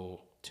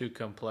little too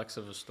complex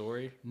of a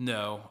story.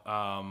 No,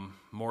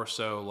 more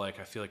so like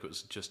I feel like it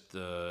was just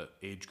the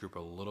age group a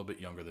little bit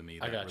younger than me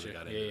that got into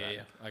that.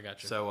 Yeah, I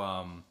got you.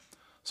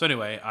 So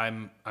anyway,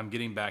 I'm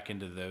getting back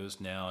into those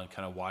now and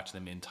kind of watch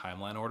them in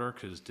timeline order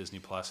because Disney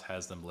Plus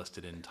has them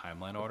listed in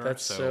timeline order.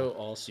 That's so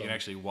awesome. You can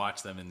actually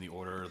watch them in the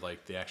order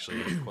like they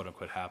actually quote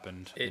unquote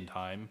happened in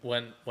time.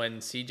 When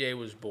CJ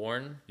was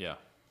born,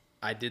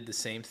 I did the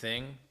same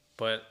thing,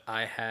 but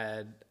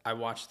I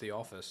watched The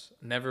Office.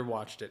 Never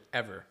watched it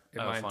ever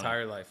in my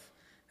entire life.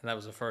 And that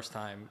was the first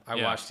time I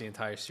watched the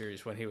entire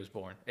series when he was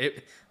born.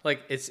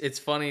 It's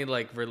funny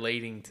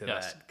relating to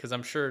that because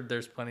I'm sure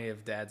there's plenty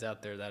of dads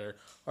out there that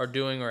are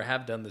doing or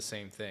have done the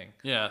same thing.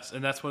 Yes,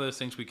 and that's one of those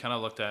things we kind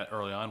of looked at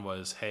early on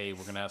was, hey,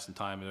 we're gonna have some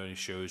time. Are there any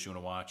shows you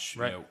want to watch?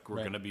 Right.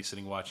 We're gonna be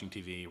sitting watching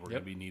TV. We're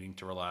gonna be needing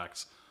to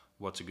relax.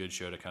 What's a good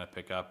show to kind of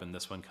pick up? And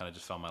this one kind of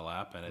just fell in my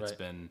lap, and it's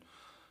been,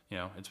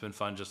 it's been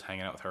fun just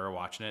hanging out with her,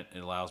 watching it. It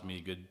allows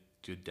me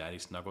good daddy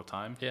snuggle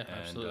time. Yeah,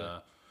 absolutely.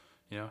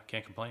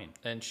 Can't complain.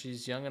 And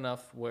she's young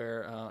enough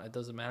where it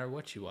doesn't matter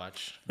what you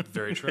watch.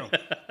 Very true.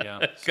 Yeah,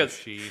 because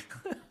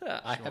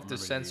I have to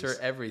censor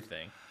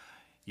everything.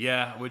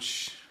 Yeah,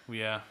 which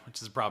Yeah,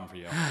 which is a problem for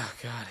you. Oh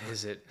God,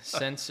 is it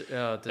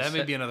That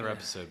may be another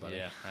episode, buddy.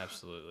 Yeah,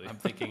 absolutely. I'm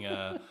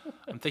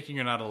thinking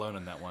you're not alone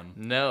in that one.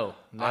 No,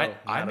 not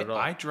at all.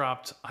 I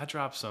dropped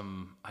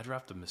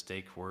a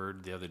mistake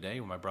word the other day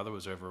when my brother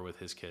was over with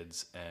his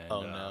kids, and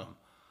Oh, no.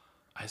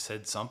 I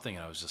said something,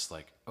 and I was just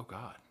like, oh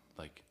God,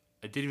 like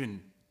I didn't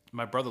even.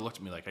 My brother looked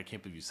at me like, I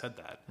can't believe you said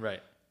that. Right.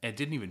 And it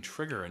didn't even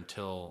trigger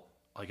until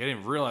I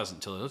didn't realize it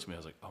until he looked at me. I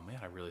was like, oh man,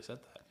 I really said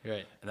that.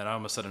 Right. And then I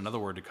almost said another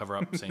word to cover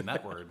up saying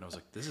that word, and I was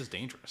like, this is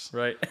dangerous.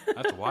 Right. I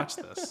have to watch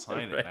this.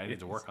 I Right.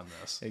 need to work on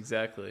this.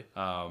 Exactly.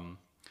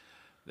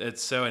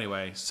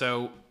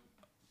 So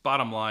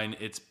bottom line,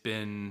 it's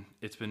been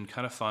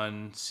kind of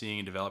fun seeing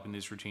and developing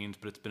these routines,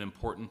 but it's been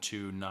important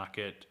to not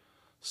get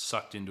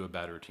sucked into a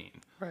bad routine.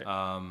 Right.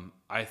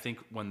 I think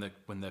when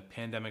the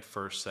pandemic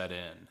first set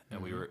in,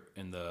 and we were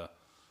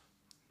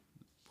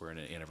we're in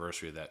an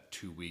anniversary of that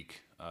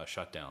 2-week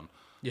shutdown.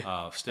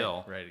 Yeah.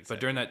 Still. Right, exactly. But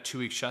during that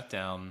 2-week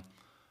shutdown,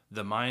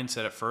 the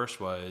mindset at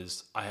first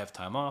was, I have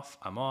time off.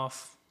 I'm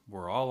off.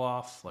 We're all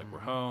off. Like, we're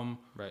home.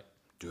 Right.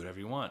 Do whatever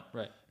you want.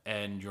 Right.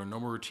 And your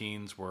normal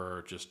routines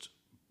were just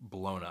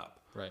blown up.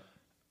 Right.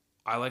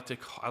 I like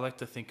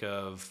to think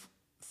of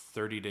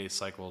 30-day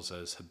cycles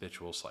as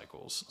habitual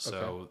cycles.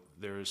 So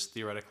there's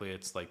theoretically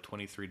it's like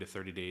 23 to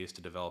 30 days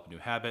to develop a new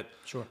habit.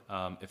 Sure.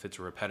 If it's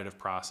a repetitive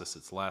process,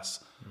 it's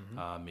less,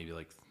 maybe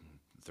like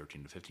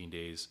 13 to 15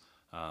 days.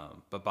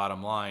 But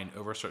bottom line,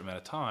 over a certain amount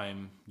of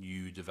time,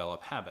 you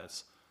develop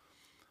habits.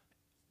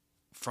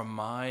 From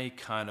my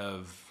kind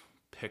of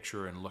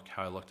picture and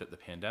how I looked at the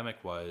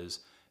pandemic was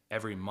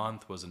every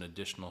month was an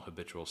additional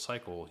habitual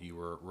cycle you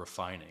were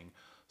refining.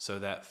 So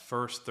that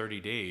first 30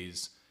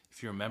 days,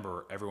 if you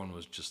remember, everyone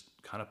was just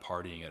kind of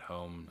partying at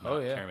home,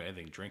 not caring about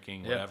anything,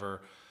 drinking,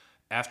 whatever.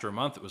 After a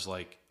month, it was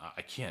like,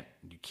 I can't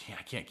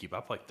keep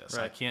up like this.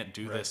 Right. I can't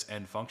do this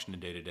and function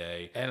day to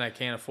day. And I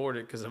can't afford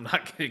it because I'm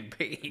not getting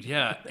paid.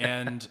 Yeah,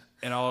 and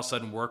all of a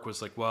sudden, work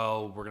was like,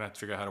 well, we're gonna have to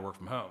figure out how to work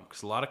from home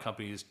because a lot of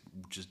companies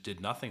just did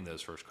nothing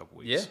those first couple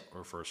weeks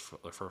or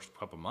the first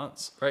couple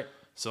months. Right.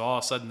 So all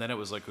of a sudden, then it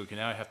was like, okay,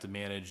 now I have to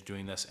manage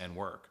doing this and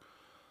work.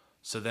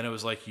 So then it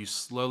was like you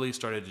slowly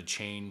started to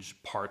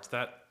change parts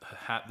that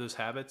those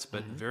habits,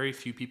 but very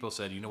few people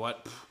said, you know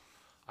what,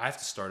 I have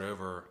to start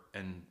over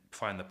and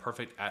find the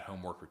perfect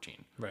at-home work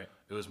routine. Right.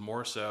 It was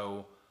more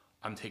so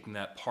I'm taking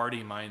that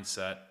party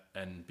mindset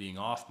and being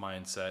off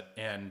mindset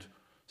and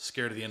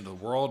scared of the end of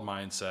the world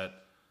mindset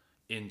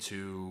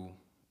into,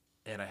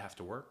 and I have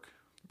to work,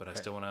 but I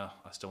still want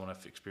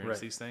to experience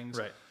these things.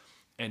 Right.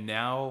 And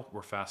now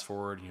we're fast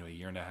forward, a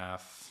year and a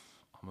half,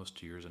 almost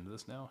 2 years into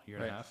this now, year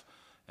and a half.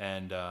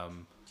 And,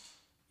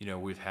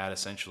 we've had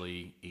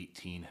essentially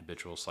 18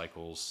 habitual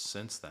cycles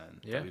since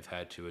then that we've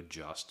had to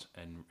adjust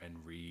and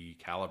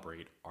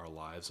recalibrate our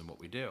lives and what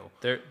we do.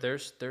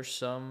 There's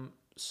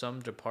some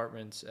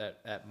departments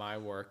at my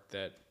work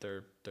that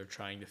they're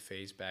trying to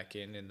phase back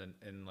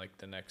in like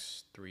the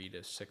next 3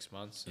 to 6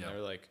 months, and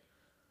they're like,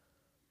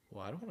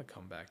 well, I don't want to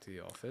come back to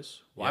the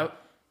office. Why? Yeah.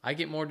 I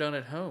get more done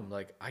at home.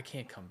 Like, I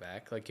can't come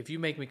back. Like, if you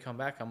make me come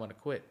back, I'm gonna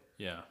quit.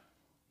 Yeah.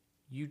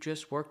 You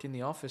just worked in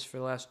the office for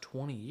the last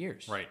 20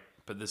 years. Right.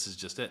 But this is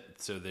just it.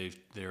 So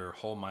their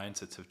whole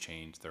mindsets have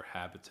changed, their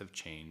habits have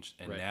changed.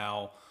 And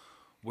now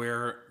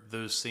where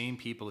those same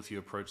people, if you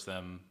approach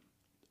them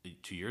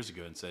 2 years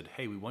ago and said,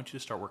 hey, we want you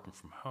to start working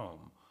from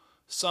home,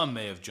 some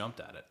may have jumped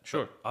at it.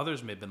 Sure.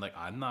 Others may have been like,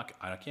 I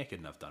can't get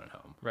enough done at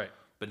home. Right.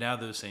 But now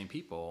those same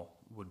people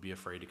would be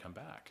afraid to come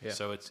back. Yeah.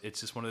 So it's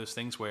just one of those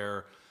things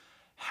where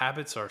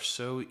habits are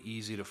so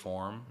easy to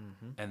form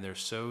and they're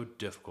so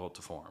difficult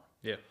to form.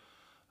 Yeah.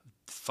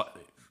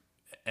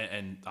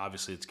 And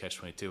obviously it's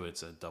catch-22.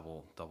 It's a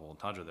double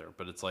entendre there.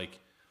 But it's like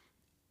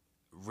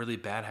really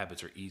bad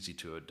habits are easy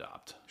to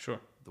adopt. Sure.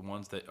 The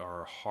ones that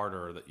are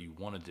harder that you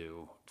want to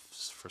do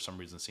for some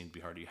reason seem to be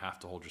harder. You have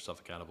to hold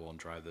yourself accountable and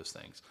drive those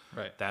things.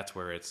 Right. That's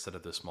where it's set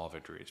up those small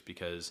victories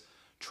because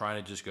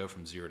trying to just go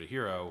from 0 to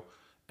hero,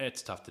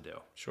 it's tough to do.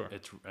 Sure.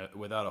 It's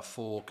without a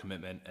full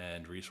commitment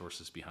and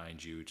resources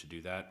behind you to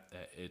do that,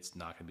 it's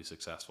not going to be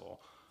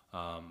successful.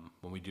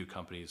 When we do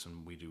companies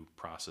and we do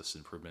process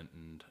improvement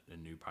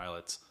and new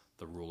pilots,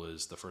 the rule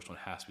is the first one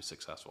has to be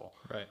successful.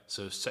 Right.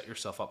 So set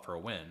yourself up for a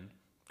win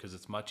because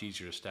it's much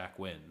easier to stack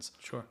wins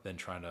than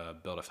trying to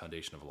build a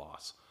foundation of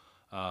loss.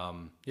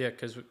 Yeah,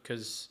 because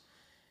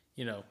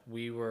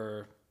we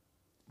were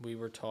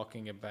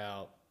talking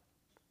about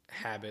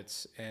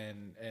habits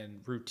and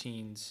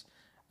routines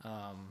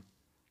a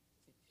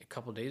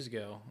couple of days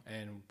ago,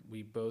 and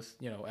we both,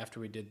 after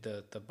we did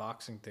the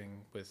boxing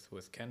thing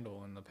with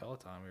Kendall and the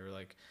Peloton, we were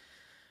like,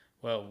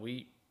 well,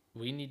 we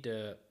need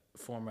to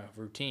form a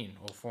routine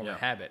or form a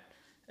habit.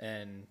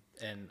 And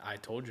I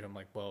told you, I'm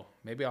like, well,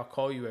 maybe I'll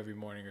call you every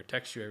morning or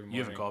text you every morning.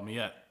 You haven't called me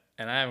yet.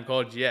 And I haven't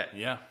called you yet.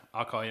 Yeah,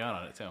 I'll call you out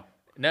on it too.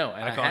 No,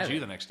 and I called you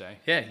the next day.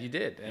 Yeah, you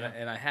did,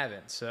 and I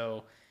haven't.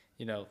 So,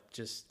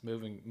 just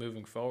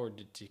moving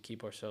forward to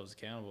keep ourselves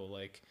accountable,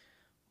 like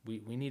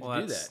we need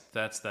to do that.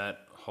 That's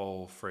that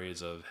whole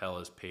phrase of hell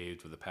is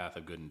paved with a path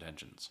of good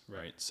intentions,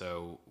 right?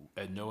 So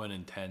no one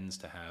intends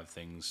to have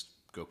things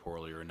go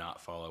poorly or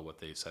not follow what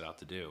they set out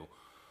to do.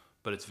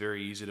 But it's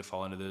very easy to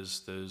fall into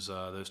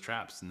those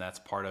traps, and that's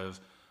part of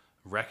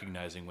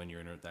recognizing when you're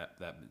in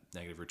that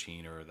negative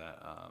routine or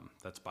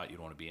that spot you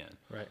don't want to be in.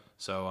 Right.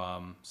 So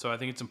I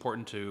think it's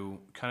important to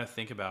kind of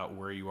think about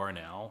where you are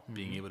now,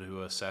 being able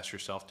to assess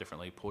yourself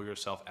differently, pull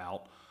yourself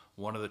out.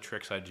 One of the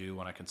tricks I do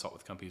when I consult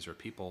with companies or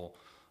people,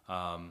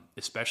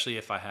 especially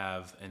if I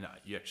have, and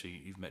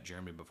you've met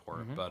Jeremy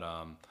before, but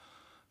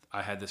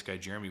I had this guy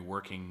Jeremy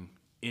working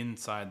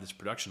inside this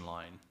production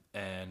line,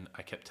 and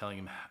I kept telling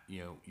him,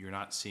 you're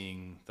not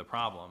seeing the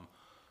problem.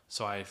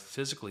 So I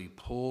physically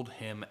pulled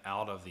him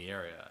out of the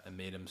area and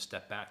made him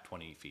step back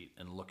 20 feet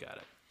and look at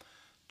it.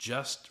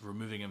 Just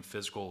removing him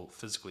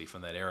physically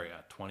from that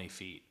area 20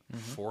 feet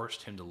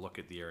forced him to look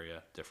at the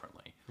area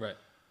differently. Right.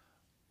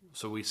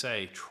 So we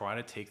say, try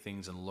to take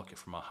things and look at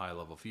from a high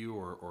level view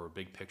or a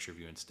big picture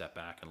view and step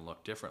back and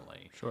look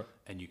differently. Sure.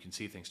 And you can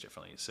see things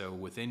differently. So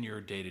within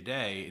your day to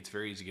day, it's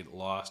very easy to get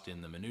lost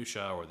in the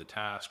minutia or the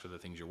tasks or the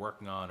things you're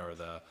working on or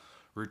the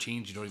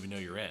routines you don't even know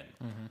you're in.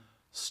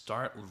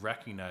 Start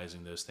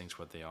recognizing those things,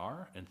 what they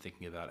are, and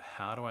thinking about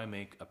how do I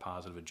make a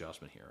positive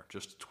adjustment here?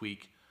 Just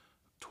tweak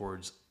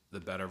towards the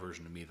better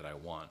version of me that I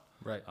want.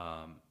 Right.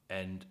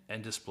 And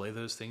display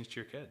those things to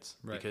your kids.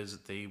 Right. Because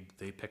they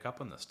pick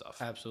up on this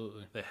stuff.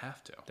 Absolutely. They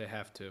have to. They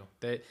have to.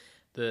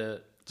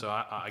 So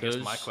I guess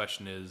my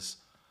question is,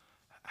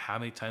 how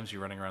many times are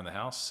you running around the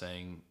house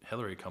saying,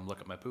 Hillary, come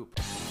look at my poop?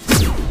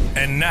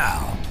 And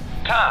now,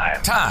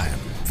 time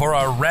for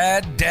a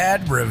Rad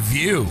Dad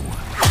review.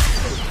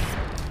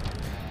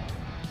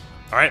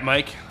 All right,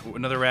 Mike,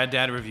 another Rad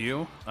Dad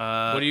review.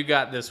 What do you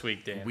got this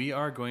week, Dan? We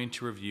are going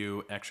to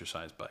review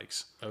exercise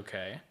bikes.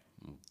 Okay.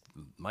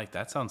 Mike,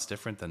 that sounds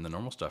different than the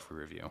normal stuff we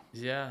review.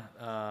 Yeah,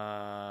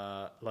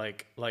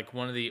 like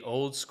one of the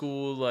old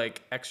school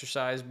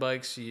exercise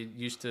bikes you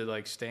used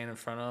to stand in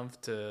front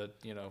of to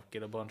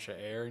get a bunch of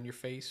air in your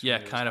face. Yeah,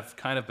 kind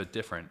of, but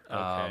different.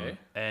 Okay.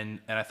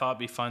 And I thought it'd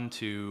be fun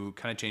to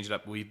kind of change it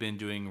up. We've been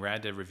doing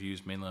Rad Dad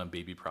reviews mainly on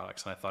baby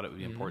products, and I thought it would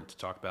be important to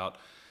talk about.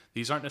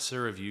 These aren't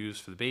necessarily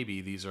reviews for the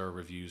baby. These are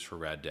reviews for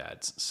rad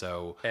dads.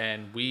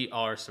 And we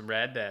are some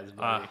rad dads,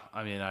 buddy.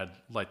 I mean, I'd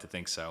like to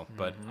think so,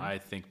 but I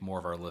think more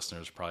of our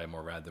listeners are probably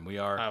more rad than we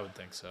are. I would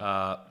think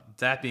so.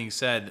 That being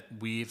said,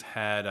 we've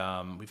had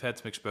some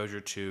exposure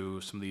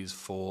to some of these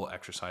full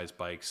exercise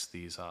bikes,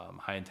 these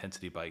high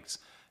intensity bikes,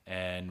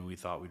 and we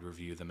thought we'd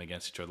review them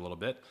against each other a little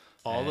bit.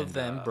 All of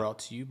them brought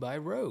to you by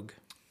Rogue.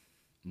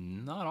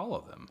 Not all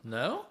of them.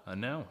 No?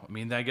 No. I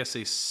mean, I guess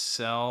they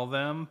sell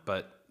them,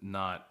 but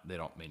they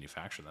don't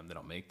manufacture them. They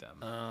don't make them.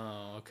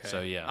 Oh, okay.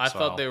 So yeah, I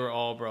thought they were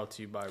all brought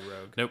to you by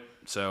Rogue. Nope.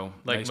 So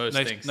most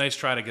things. Nice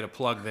try to get a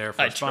plug there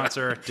for a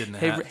sponsor. Didn't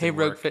Hey,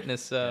 Rogue work.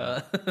 Fitness. Hit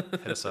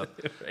us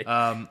up.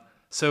 Right.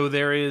 So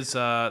there is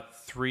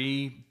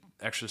 3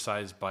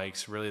 exercise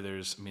bikes. Really,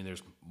 there's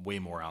way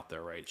more out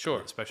there, right?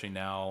 Sure. Especially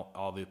now,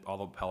 all the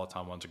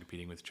Peloton ones are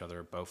competing with each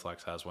other.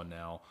 Bowflex has one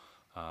now.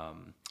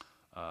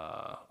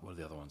 What are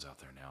the other ones out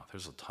there now?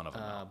 There's a ton of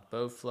them now.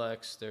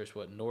 Bowflex. There's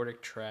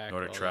Nordic Track.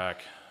 Nordic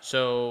Track.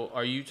 So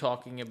are you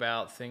talking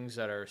about things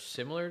that are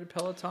similar to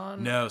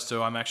Peloton? No,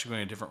 so I'm actually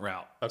going a different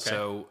route. Okay.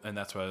 So, and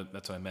that's what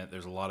I meant.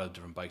 There's a lot of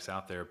different bikes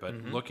out there, but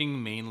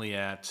looking mainly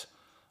at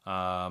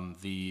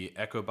the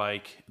Echo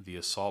bike, the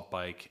Assault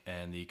bike,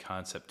 and the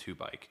Concept 2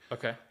 bike.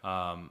 Okay.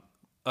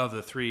 Of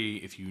the 3,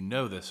 if you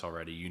know this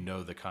already, you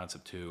know the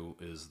Concept 2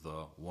 is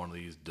the one of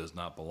these does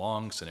not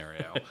belong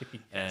scenario,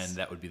 Yes. and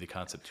that would be the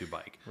Concept 2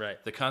 bike. Right.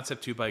 The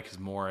Concept 2 bike is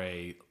more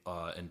a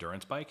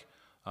endurance bike.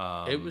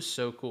 It was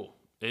so cool.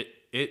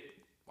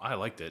 I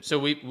liked it.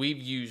 So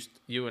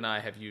you and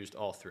I have used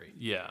all 3.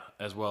 Yeah,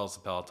 as well as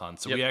the Peloton.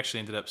 So we actually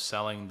ended up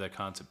selling the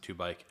Concept 2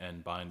 bike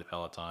and buying the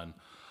Peloton.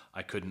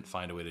 I couldn't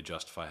find a way to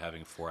justify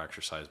having 4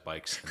 exercise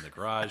bikes in the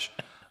garage.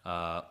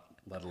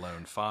 Let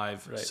alone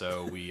 5. Right.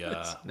 So we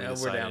now decided,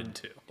 we're down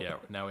to 2. Yeah,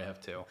 now we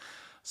have 2.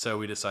 So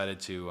we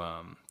decided to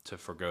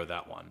forgo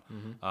that one.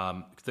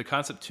 The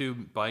Concept 2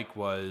 bike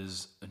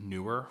was a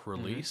newer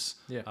release.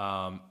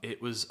 Yeah.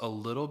 It was a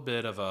little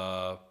bit of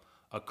a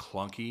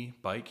clunky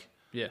bike.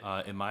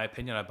 Yeah. In my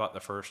opinion, I bought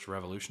the first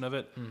revolution of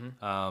it.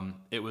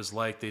 It was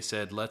like they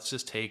said, let's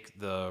just take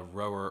the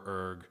rower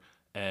erg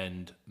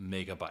and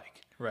make a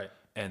bike. Right.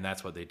 And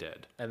that's what they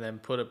did. And then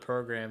put a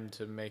program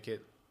to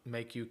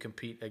make you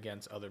compete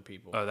against other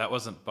people. Oh, that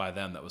wasn't by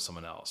them. That was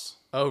someone else.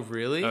 Oh,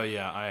 really? Oh,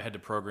 yeah. I had to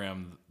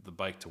program the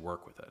bike to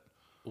work with it.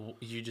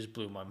 You just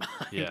blew my mind.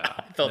 Yeah.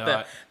 I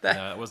thought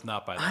that was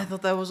not by them. I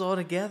thought that was all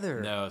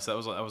together. No,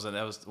 so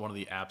that was one of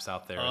the apps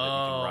out there that you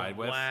can ride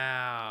with.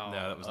 Wow.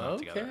 No, that was not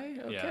together.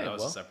 Okay. Yeah, that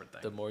was a separate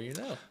thing. The more you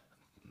know.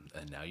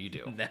 And now you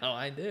do. Now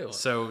I do.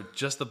 So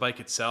just the bike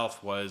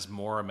itself was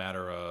more a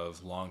matter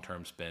of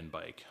long-term spin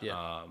bike.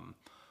 Yeah.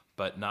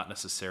 But not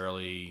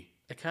necessarily.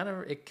 It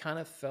kind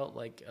of felt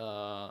like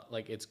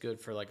it's good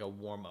for like a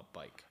warm-up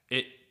bike.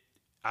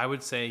 I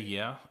would say,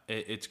 yeah,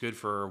 it's good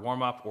for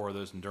warm up or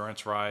those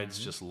endurance rides,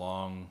 just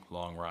long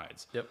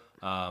rides. Yep.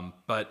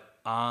 But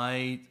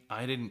I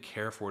didn't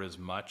care for it as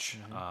much.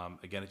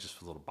 Again, it just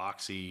was a little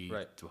boxy.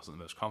 Right. It wasn't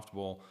the most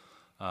comfortable.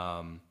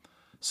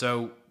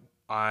 So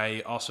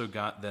I also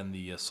got then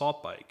the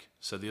assault bike.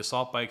 So the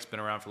assault bike's been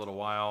around for a little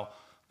while.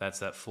 That's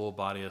that full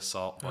body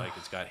assault bike.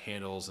 It's got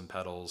handles and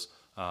pedals.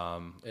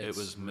 It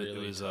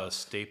was a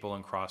staple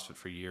in CrossFit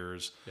for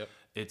years. Yep.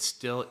 It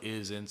still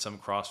is in some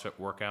CrossFit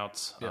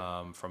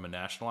workouts from a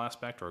national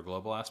aspect or a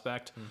global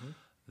aspect.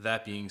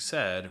 That being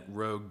said,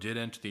 Rogue did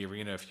enter the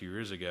arena a few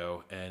years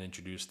ago and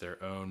introduced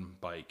their own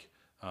bike.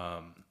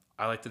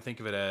 I like to think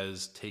of it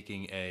as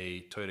taking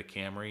a Toyota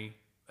Camry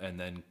and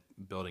then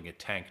building a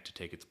tank to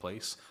take its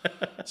place.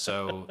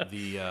 So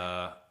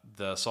the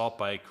assault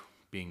bike,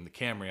 being the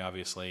Camry,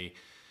 obviously,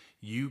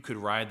 you could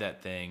ride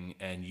that thing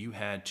and you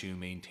had to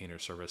maintain or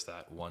service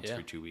that once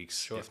every 2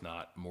 weeks, if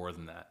not more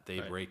than that. They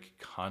break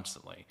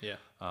constantly.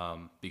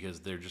 Because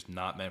they're just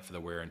not meant for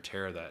the wear and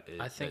tear that it.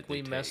 I think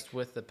we messed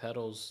with the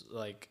pedals.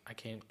 Like I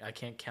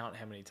can't count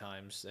how many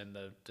times, and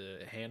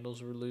the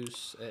handles were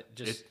loose.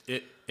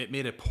 It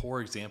made a poor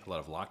example out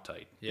of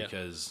Loctite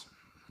because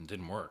it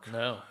didn't work.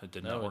 No, it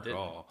did not work at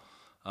all.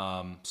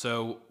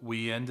 So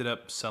we ended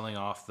up selling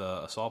off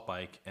the assault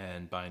bike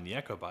and buying the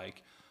Echo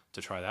bike to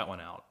try that one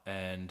out.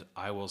 And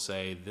I will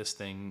say this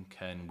thing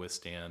can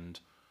withstand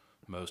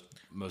most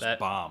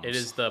bombs. It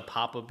is the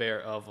Papa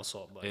Bear of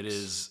assault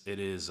bikes. It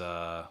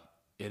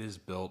is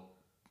built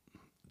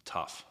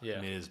tough. Yeah.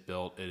 I mean,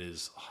 it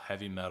is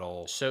heavy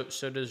metal. So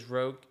does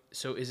Rogue,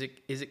 so is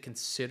it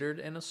considered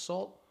an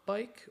assault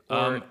bike,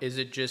 or is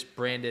it just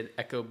branded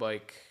Echo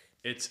bike?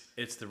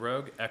 It's the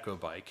Rogue Echo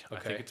bike. Okay.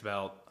 I think it's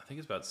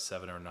about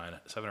 $700 or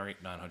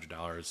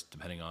 $900,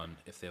 depending on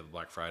if they have a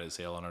Black Friday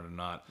sale on it or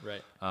not.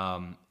 Right.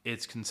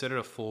 It's considered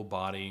a full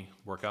body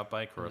workout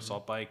bike or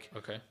assault bike.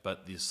 Okay.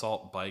 But the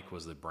assault bike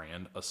was the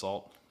brand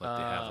Assault. Like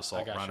they have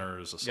assault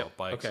runners, assault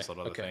bikes, assault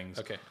other things.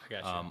 Okay.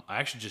 I got you. I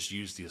actually just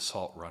used the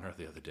assault runner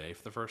the other day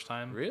for the first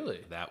time.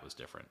 Really? That was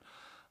different.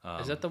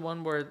 Is that the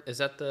one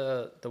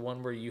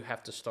where you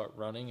have to start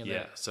running?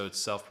 And so it's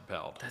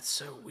self-propelled. That's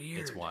so weird.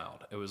 It's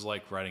wild. It was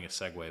like riding a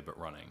Segway but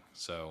running.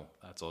 So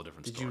that's a whole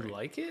different story. Did you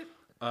like it?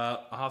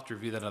 I'll have to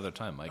review that another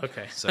time, Mike.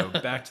 Okay. So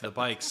back to the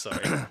bikes.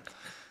 Sorry.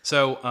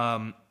 So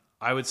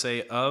I would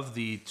say of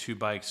the two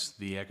bikes,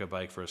 the Echo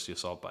bike versus the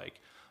assault bike,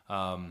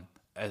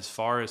 as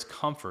far as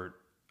comfort,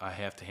 I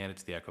have to hand it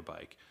to the Echo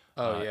bike.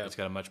 It's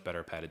got a much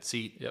better padded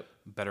seat. Yep.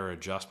 Better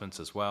adjustments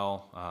as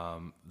well.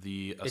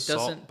 The It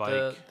assault doesn't.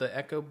 bike. The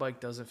Echo bike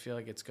doesn't feel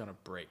like it's gonna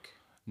break.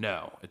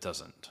 No, it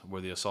doesn't.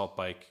 Where the assault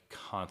bike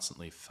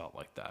constantly felt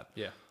like that.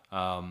 Yeah.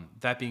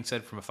 That being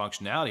said, from a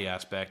functionality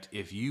aspect,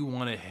 if you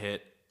want to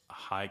hit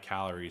high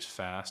calories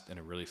fast in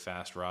a really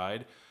fast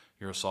ride,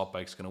 your assault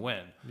bike's going to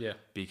win. Yeah.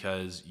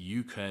 Because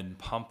you can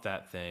pump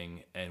that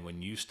thing, and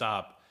when you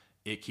stop,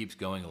 it keeps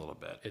going a little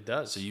bit. It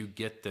does. So you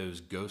get those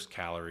ghost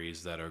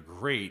calories that are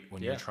great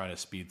when you're trying to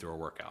speed through a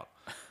workout.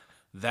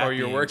 Or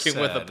you're working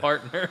with a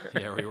partner.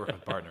 Or you're working with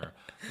a partner.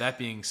 That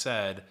being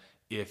said,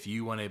 if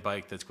you want a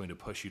bike that's going to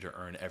push you to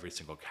earn every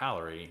single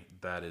calorie,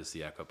 that is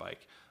the Echo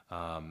bike.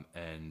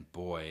 And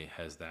boy,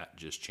 has that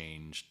just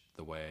changed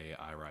the way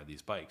I ride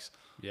these bikes.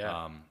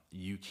 Yeah.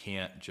 You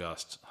can't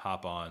just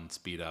hop on,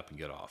 speed up, and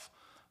get off.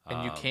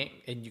 And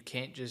you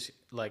can't just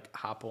like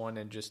hop on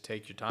and just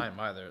take your time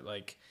either.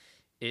 Like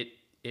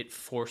it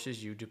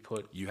forces you to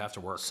you have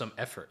to work some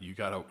effort. You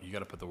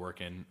gotta put the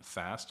work in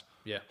fast,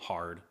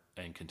 hard,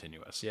 and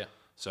continuous. Yeah.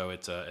 So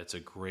it's a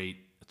great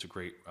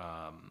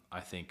I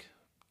think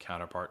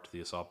counterpart to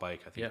the assault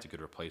bike. I think it's a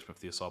good replacement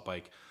for the assault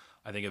bike.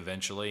 I think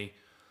eventually,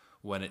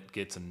 when it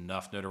gets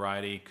enough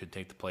notoriety, could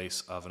take the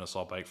place of an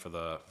assault bike for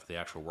the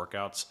actual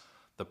workouts.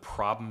 The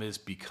problem is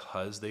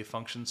because they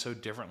function so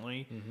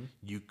differently,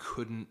 you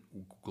couldn't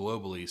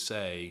globally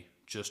say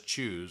just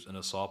choose an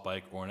assault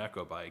bike or an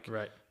Echo bike,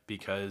 Right.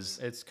 Because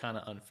It's kind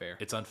of unfair.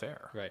 it's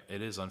unfair. Right.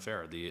 It is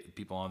unfair. The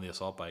people on the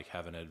assault bike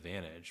have an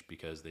advantage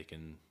because they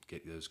can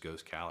get those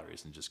ghost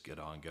calories and just get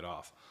on, get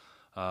off.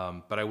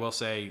 But I will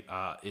say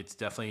it's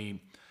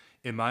definitely,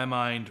 in my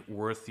mind,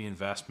 worth the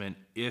investment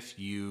if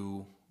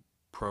you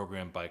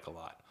program bike a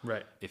lot.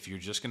 Right. If you're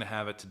just going to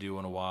have it to do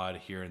on a WOD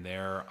here and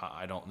there,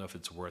 I don't know if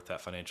it's worth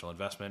that financial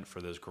investment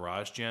for those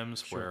garage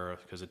gyms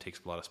because it takes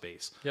a lot of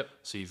space. Yep.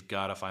 So you've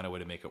got to find a way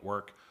to make it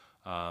work.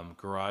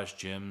 Garage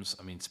gyms,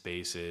 I mean,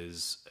 space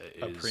is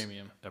a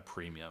premium. A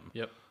premium.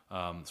 Yep.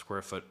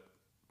 Square foot,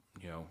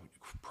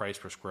 price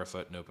per square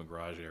foot in open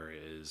garage area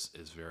is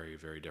very,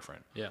 very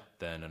different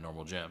than a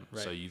normal gym.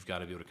 Right. So you've got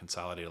to be able to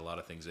consolidate a lot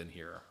of things in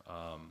here.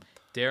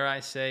 Dare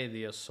I say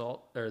the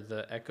assault or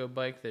the Echo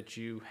bike that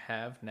you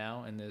have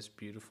now in this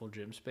beautiful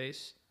gym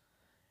space,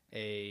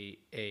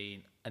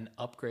 an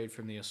upgrade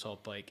from the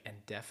assault bike and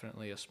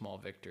definitely a small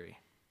victory.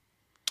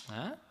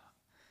 Huh?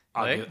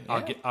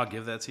 I'll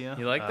give that to you.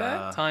 You like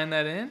that? Tying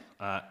that in?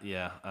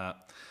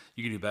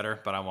 You can do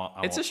better, but I won't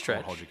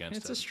hold you against it.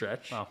 It's a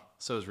stretch. Well,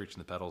 so is reaching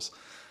the pedals.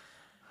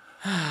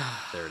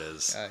 There it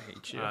is. I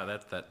hate you.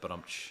 That's that. But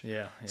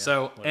yeah.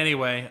 So whatever.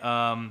 anyway,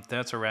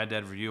 that's a Rad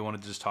Dad review. I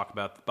wanted to just talk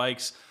about the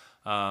bikes.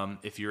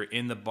 If you're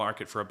in the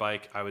market for a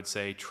bike, I would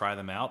say try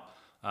them out.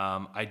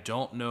 I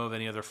don't know of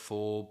any other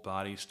full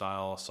body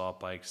style assault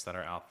bikes that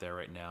are out there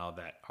right now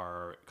that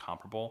are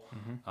comparable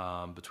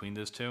between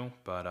those two.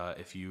 But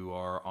if you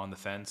are on the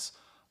fence,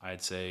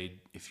 I'd say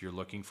if you're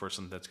looking for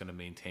something that's going to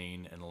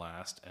maintain and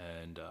last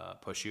and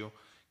push you,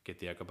 get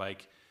the Echo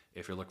bike.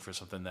 If you're looking for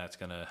something that's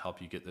going to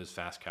help you get those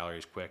fast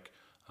calories quick,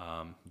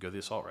 go the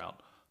assault route.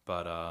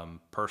 But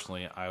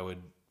personally, I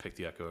would pick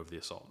the Echo over the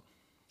assault.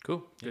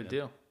 Cool. Good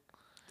deal.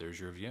 There's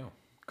your review.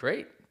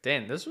 Great.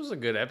 Dan, this was a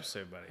good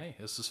episode, buddy. Hey,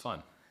 this is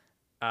fun.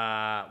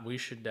 We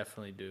should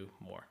definitely do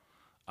more.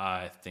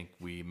 I think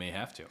we may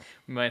have to.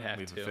 We might have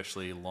We've to.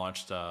 officially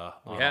launched on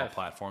all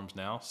platforms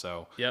now.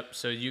 So yep.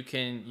 So you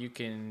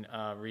can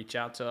reach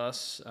out to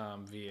us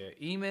via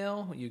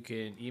email. You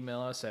can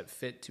email us at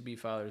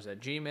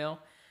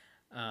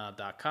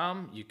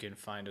fittobefathers@gmail.com. You can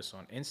find us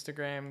on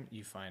Instagram.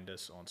 You find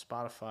us on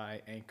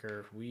Spotify,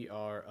 Anchor. We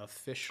are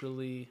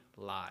officially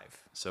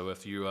live. So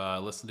if you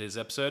listened to this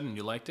episode and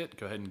you liked it,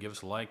 go ahead and give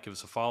us a like, give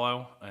us a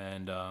follow,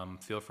 and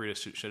feel free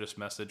to shoot us a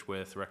message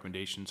with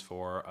recommendations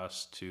for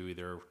us to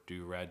either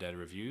do Rad Dad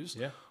reviews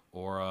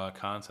or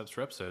concepts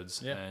for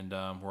episodes. Yeah. And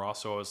we're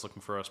also always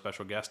looking for a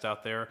special guest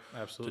out there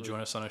to join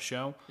us on a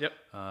show. Yep.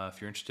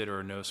 If you're interested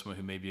or know someone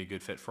who may be a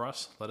good fit for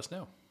us, let us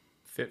know.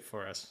 Fit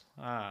for us.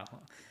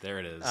 There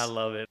it is. I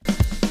love it.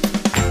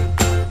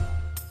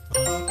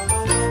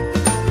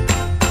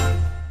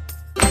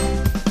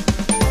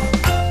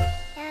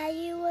 Are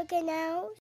you working out?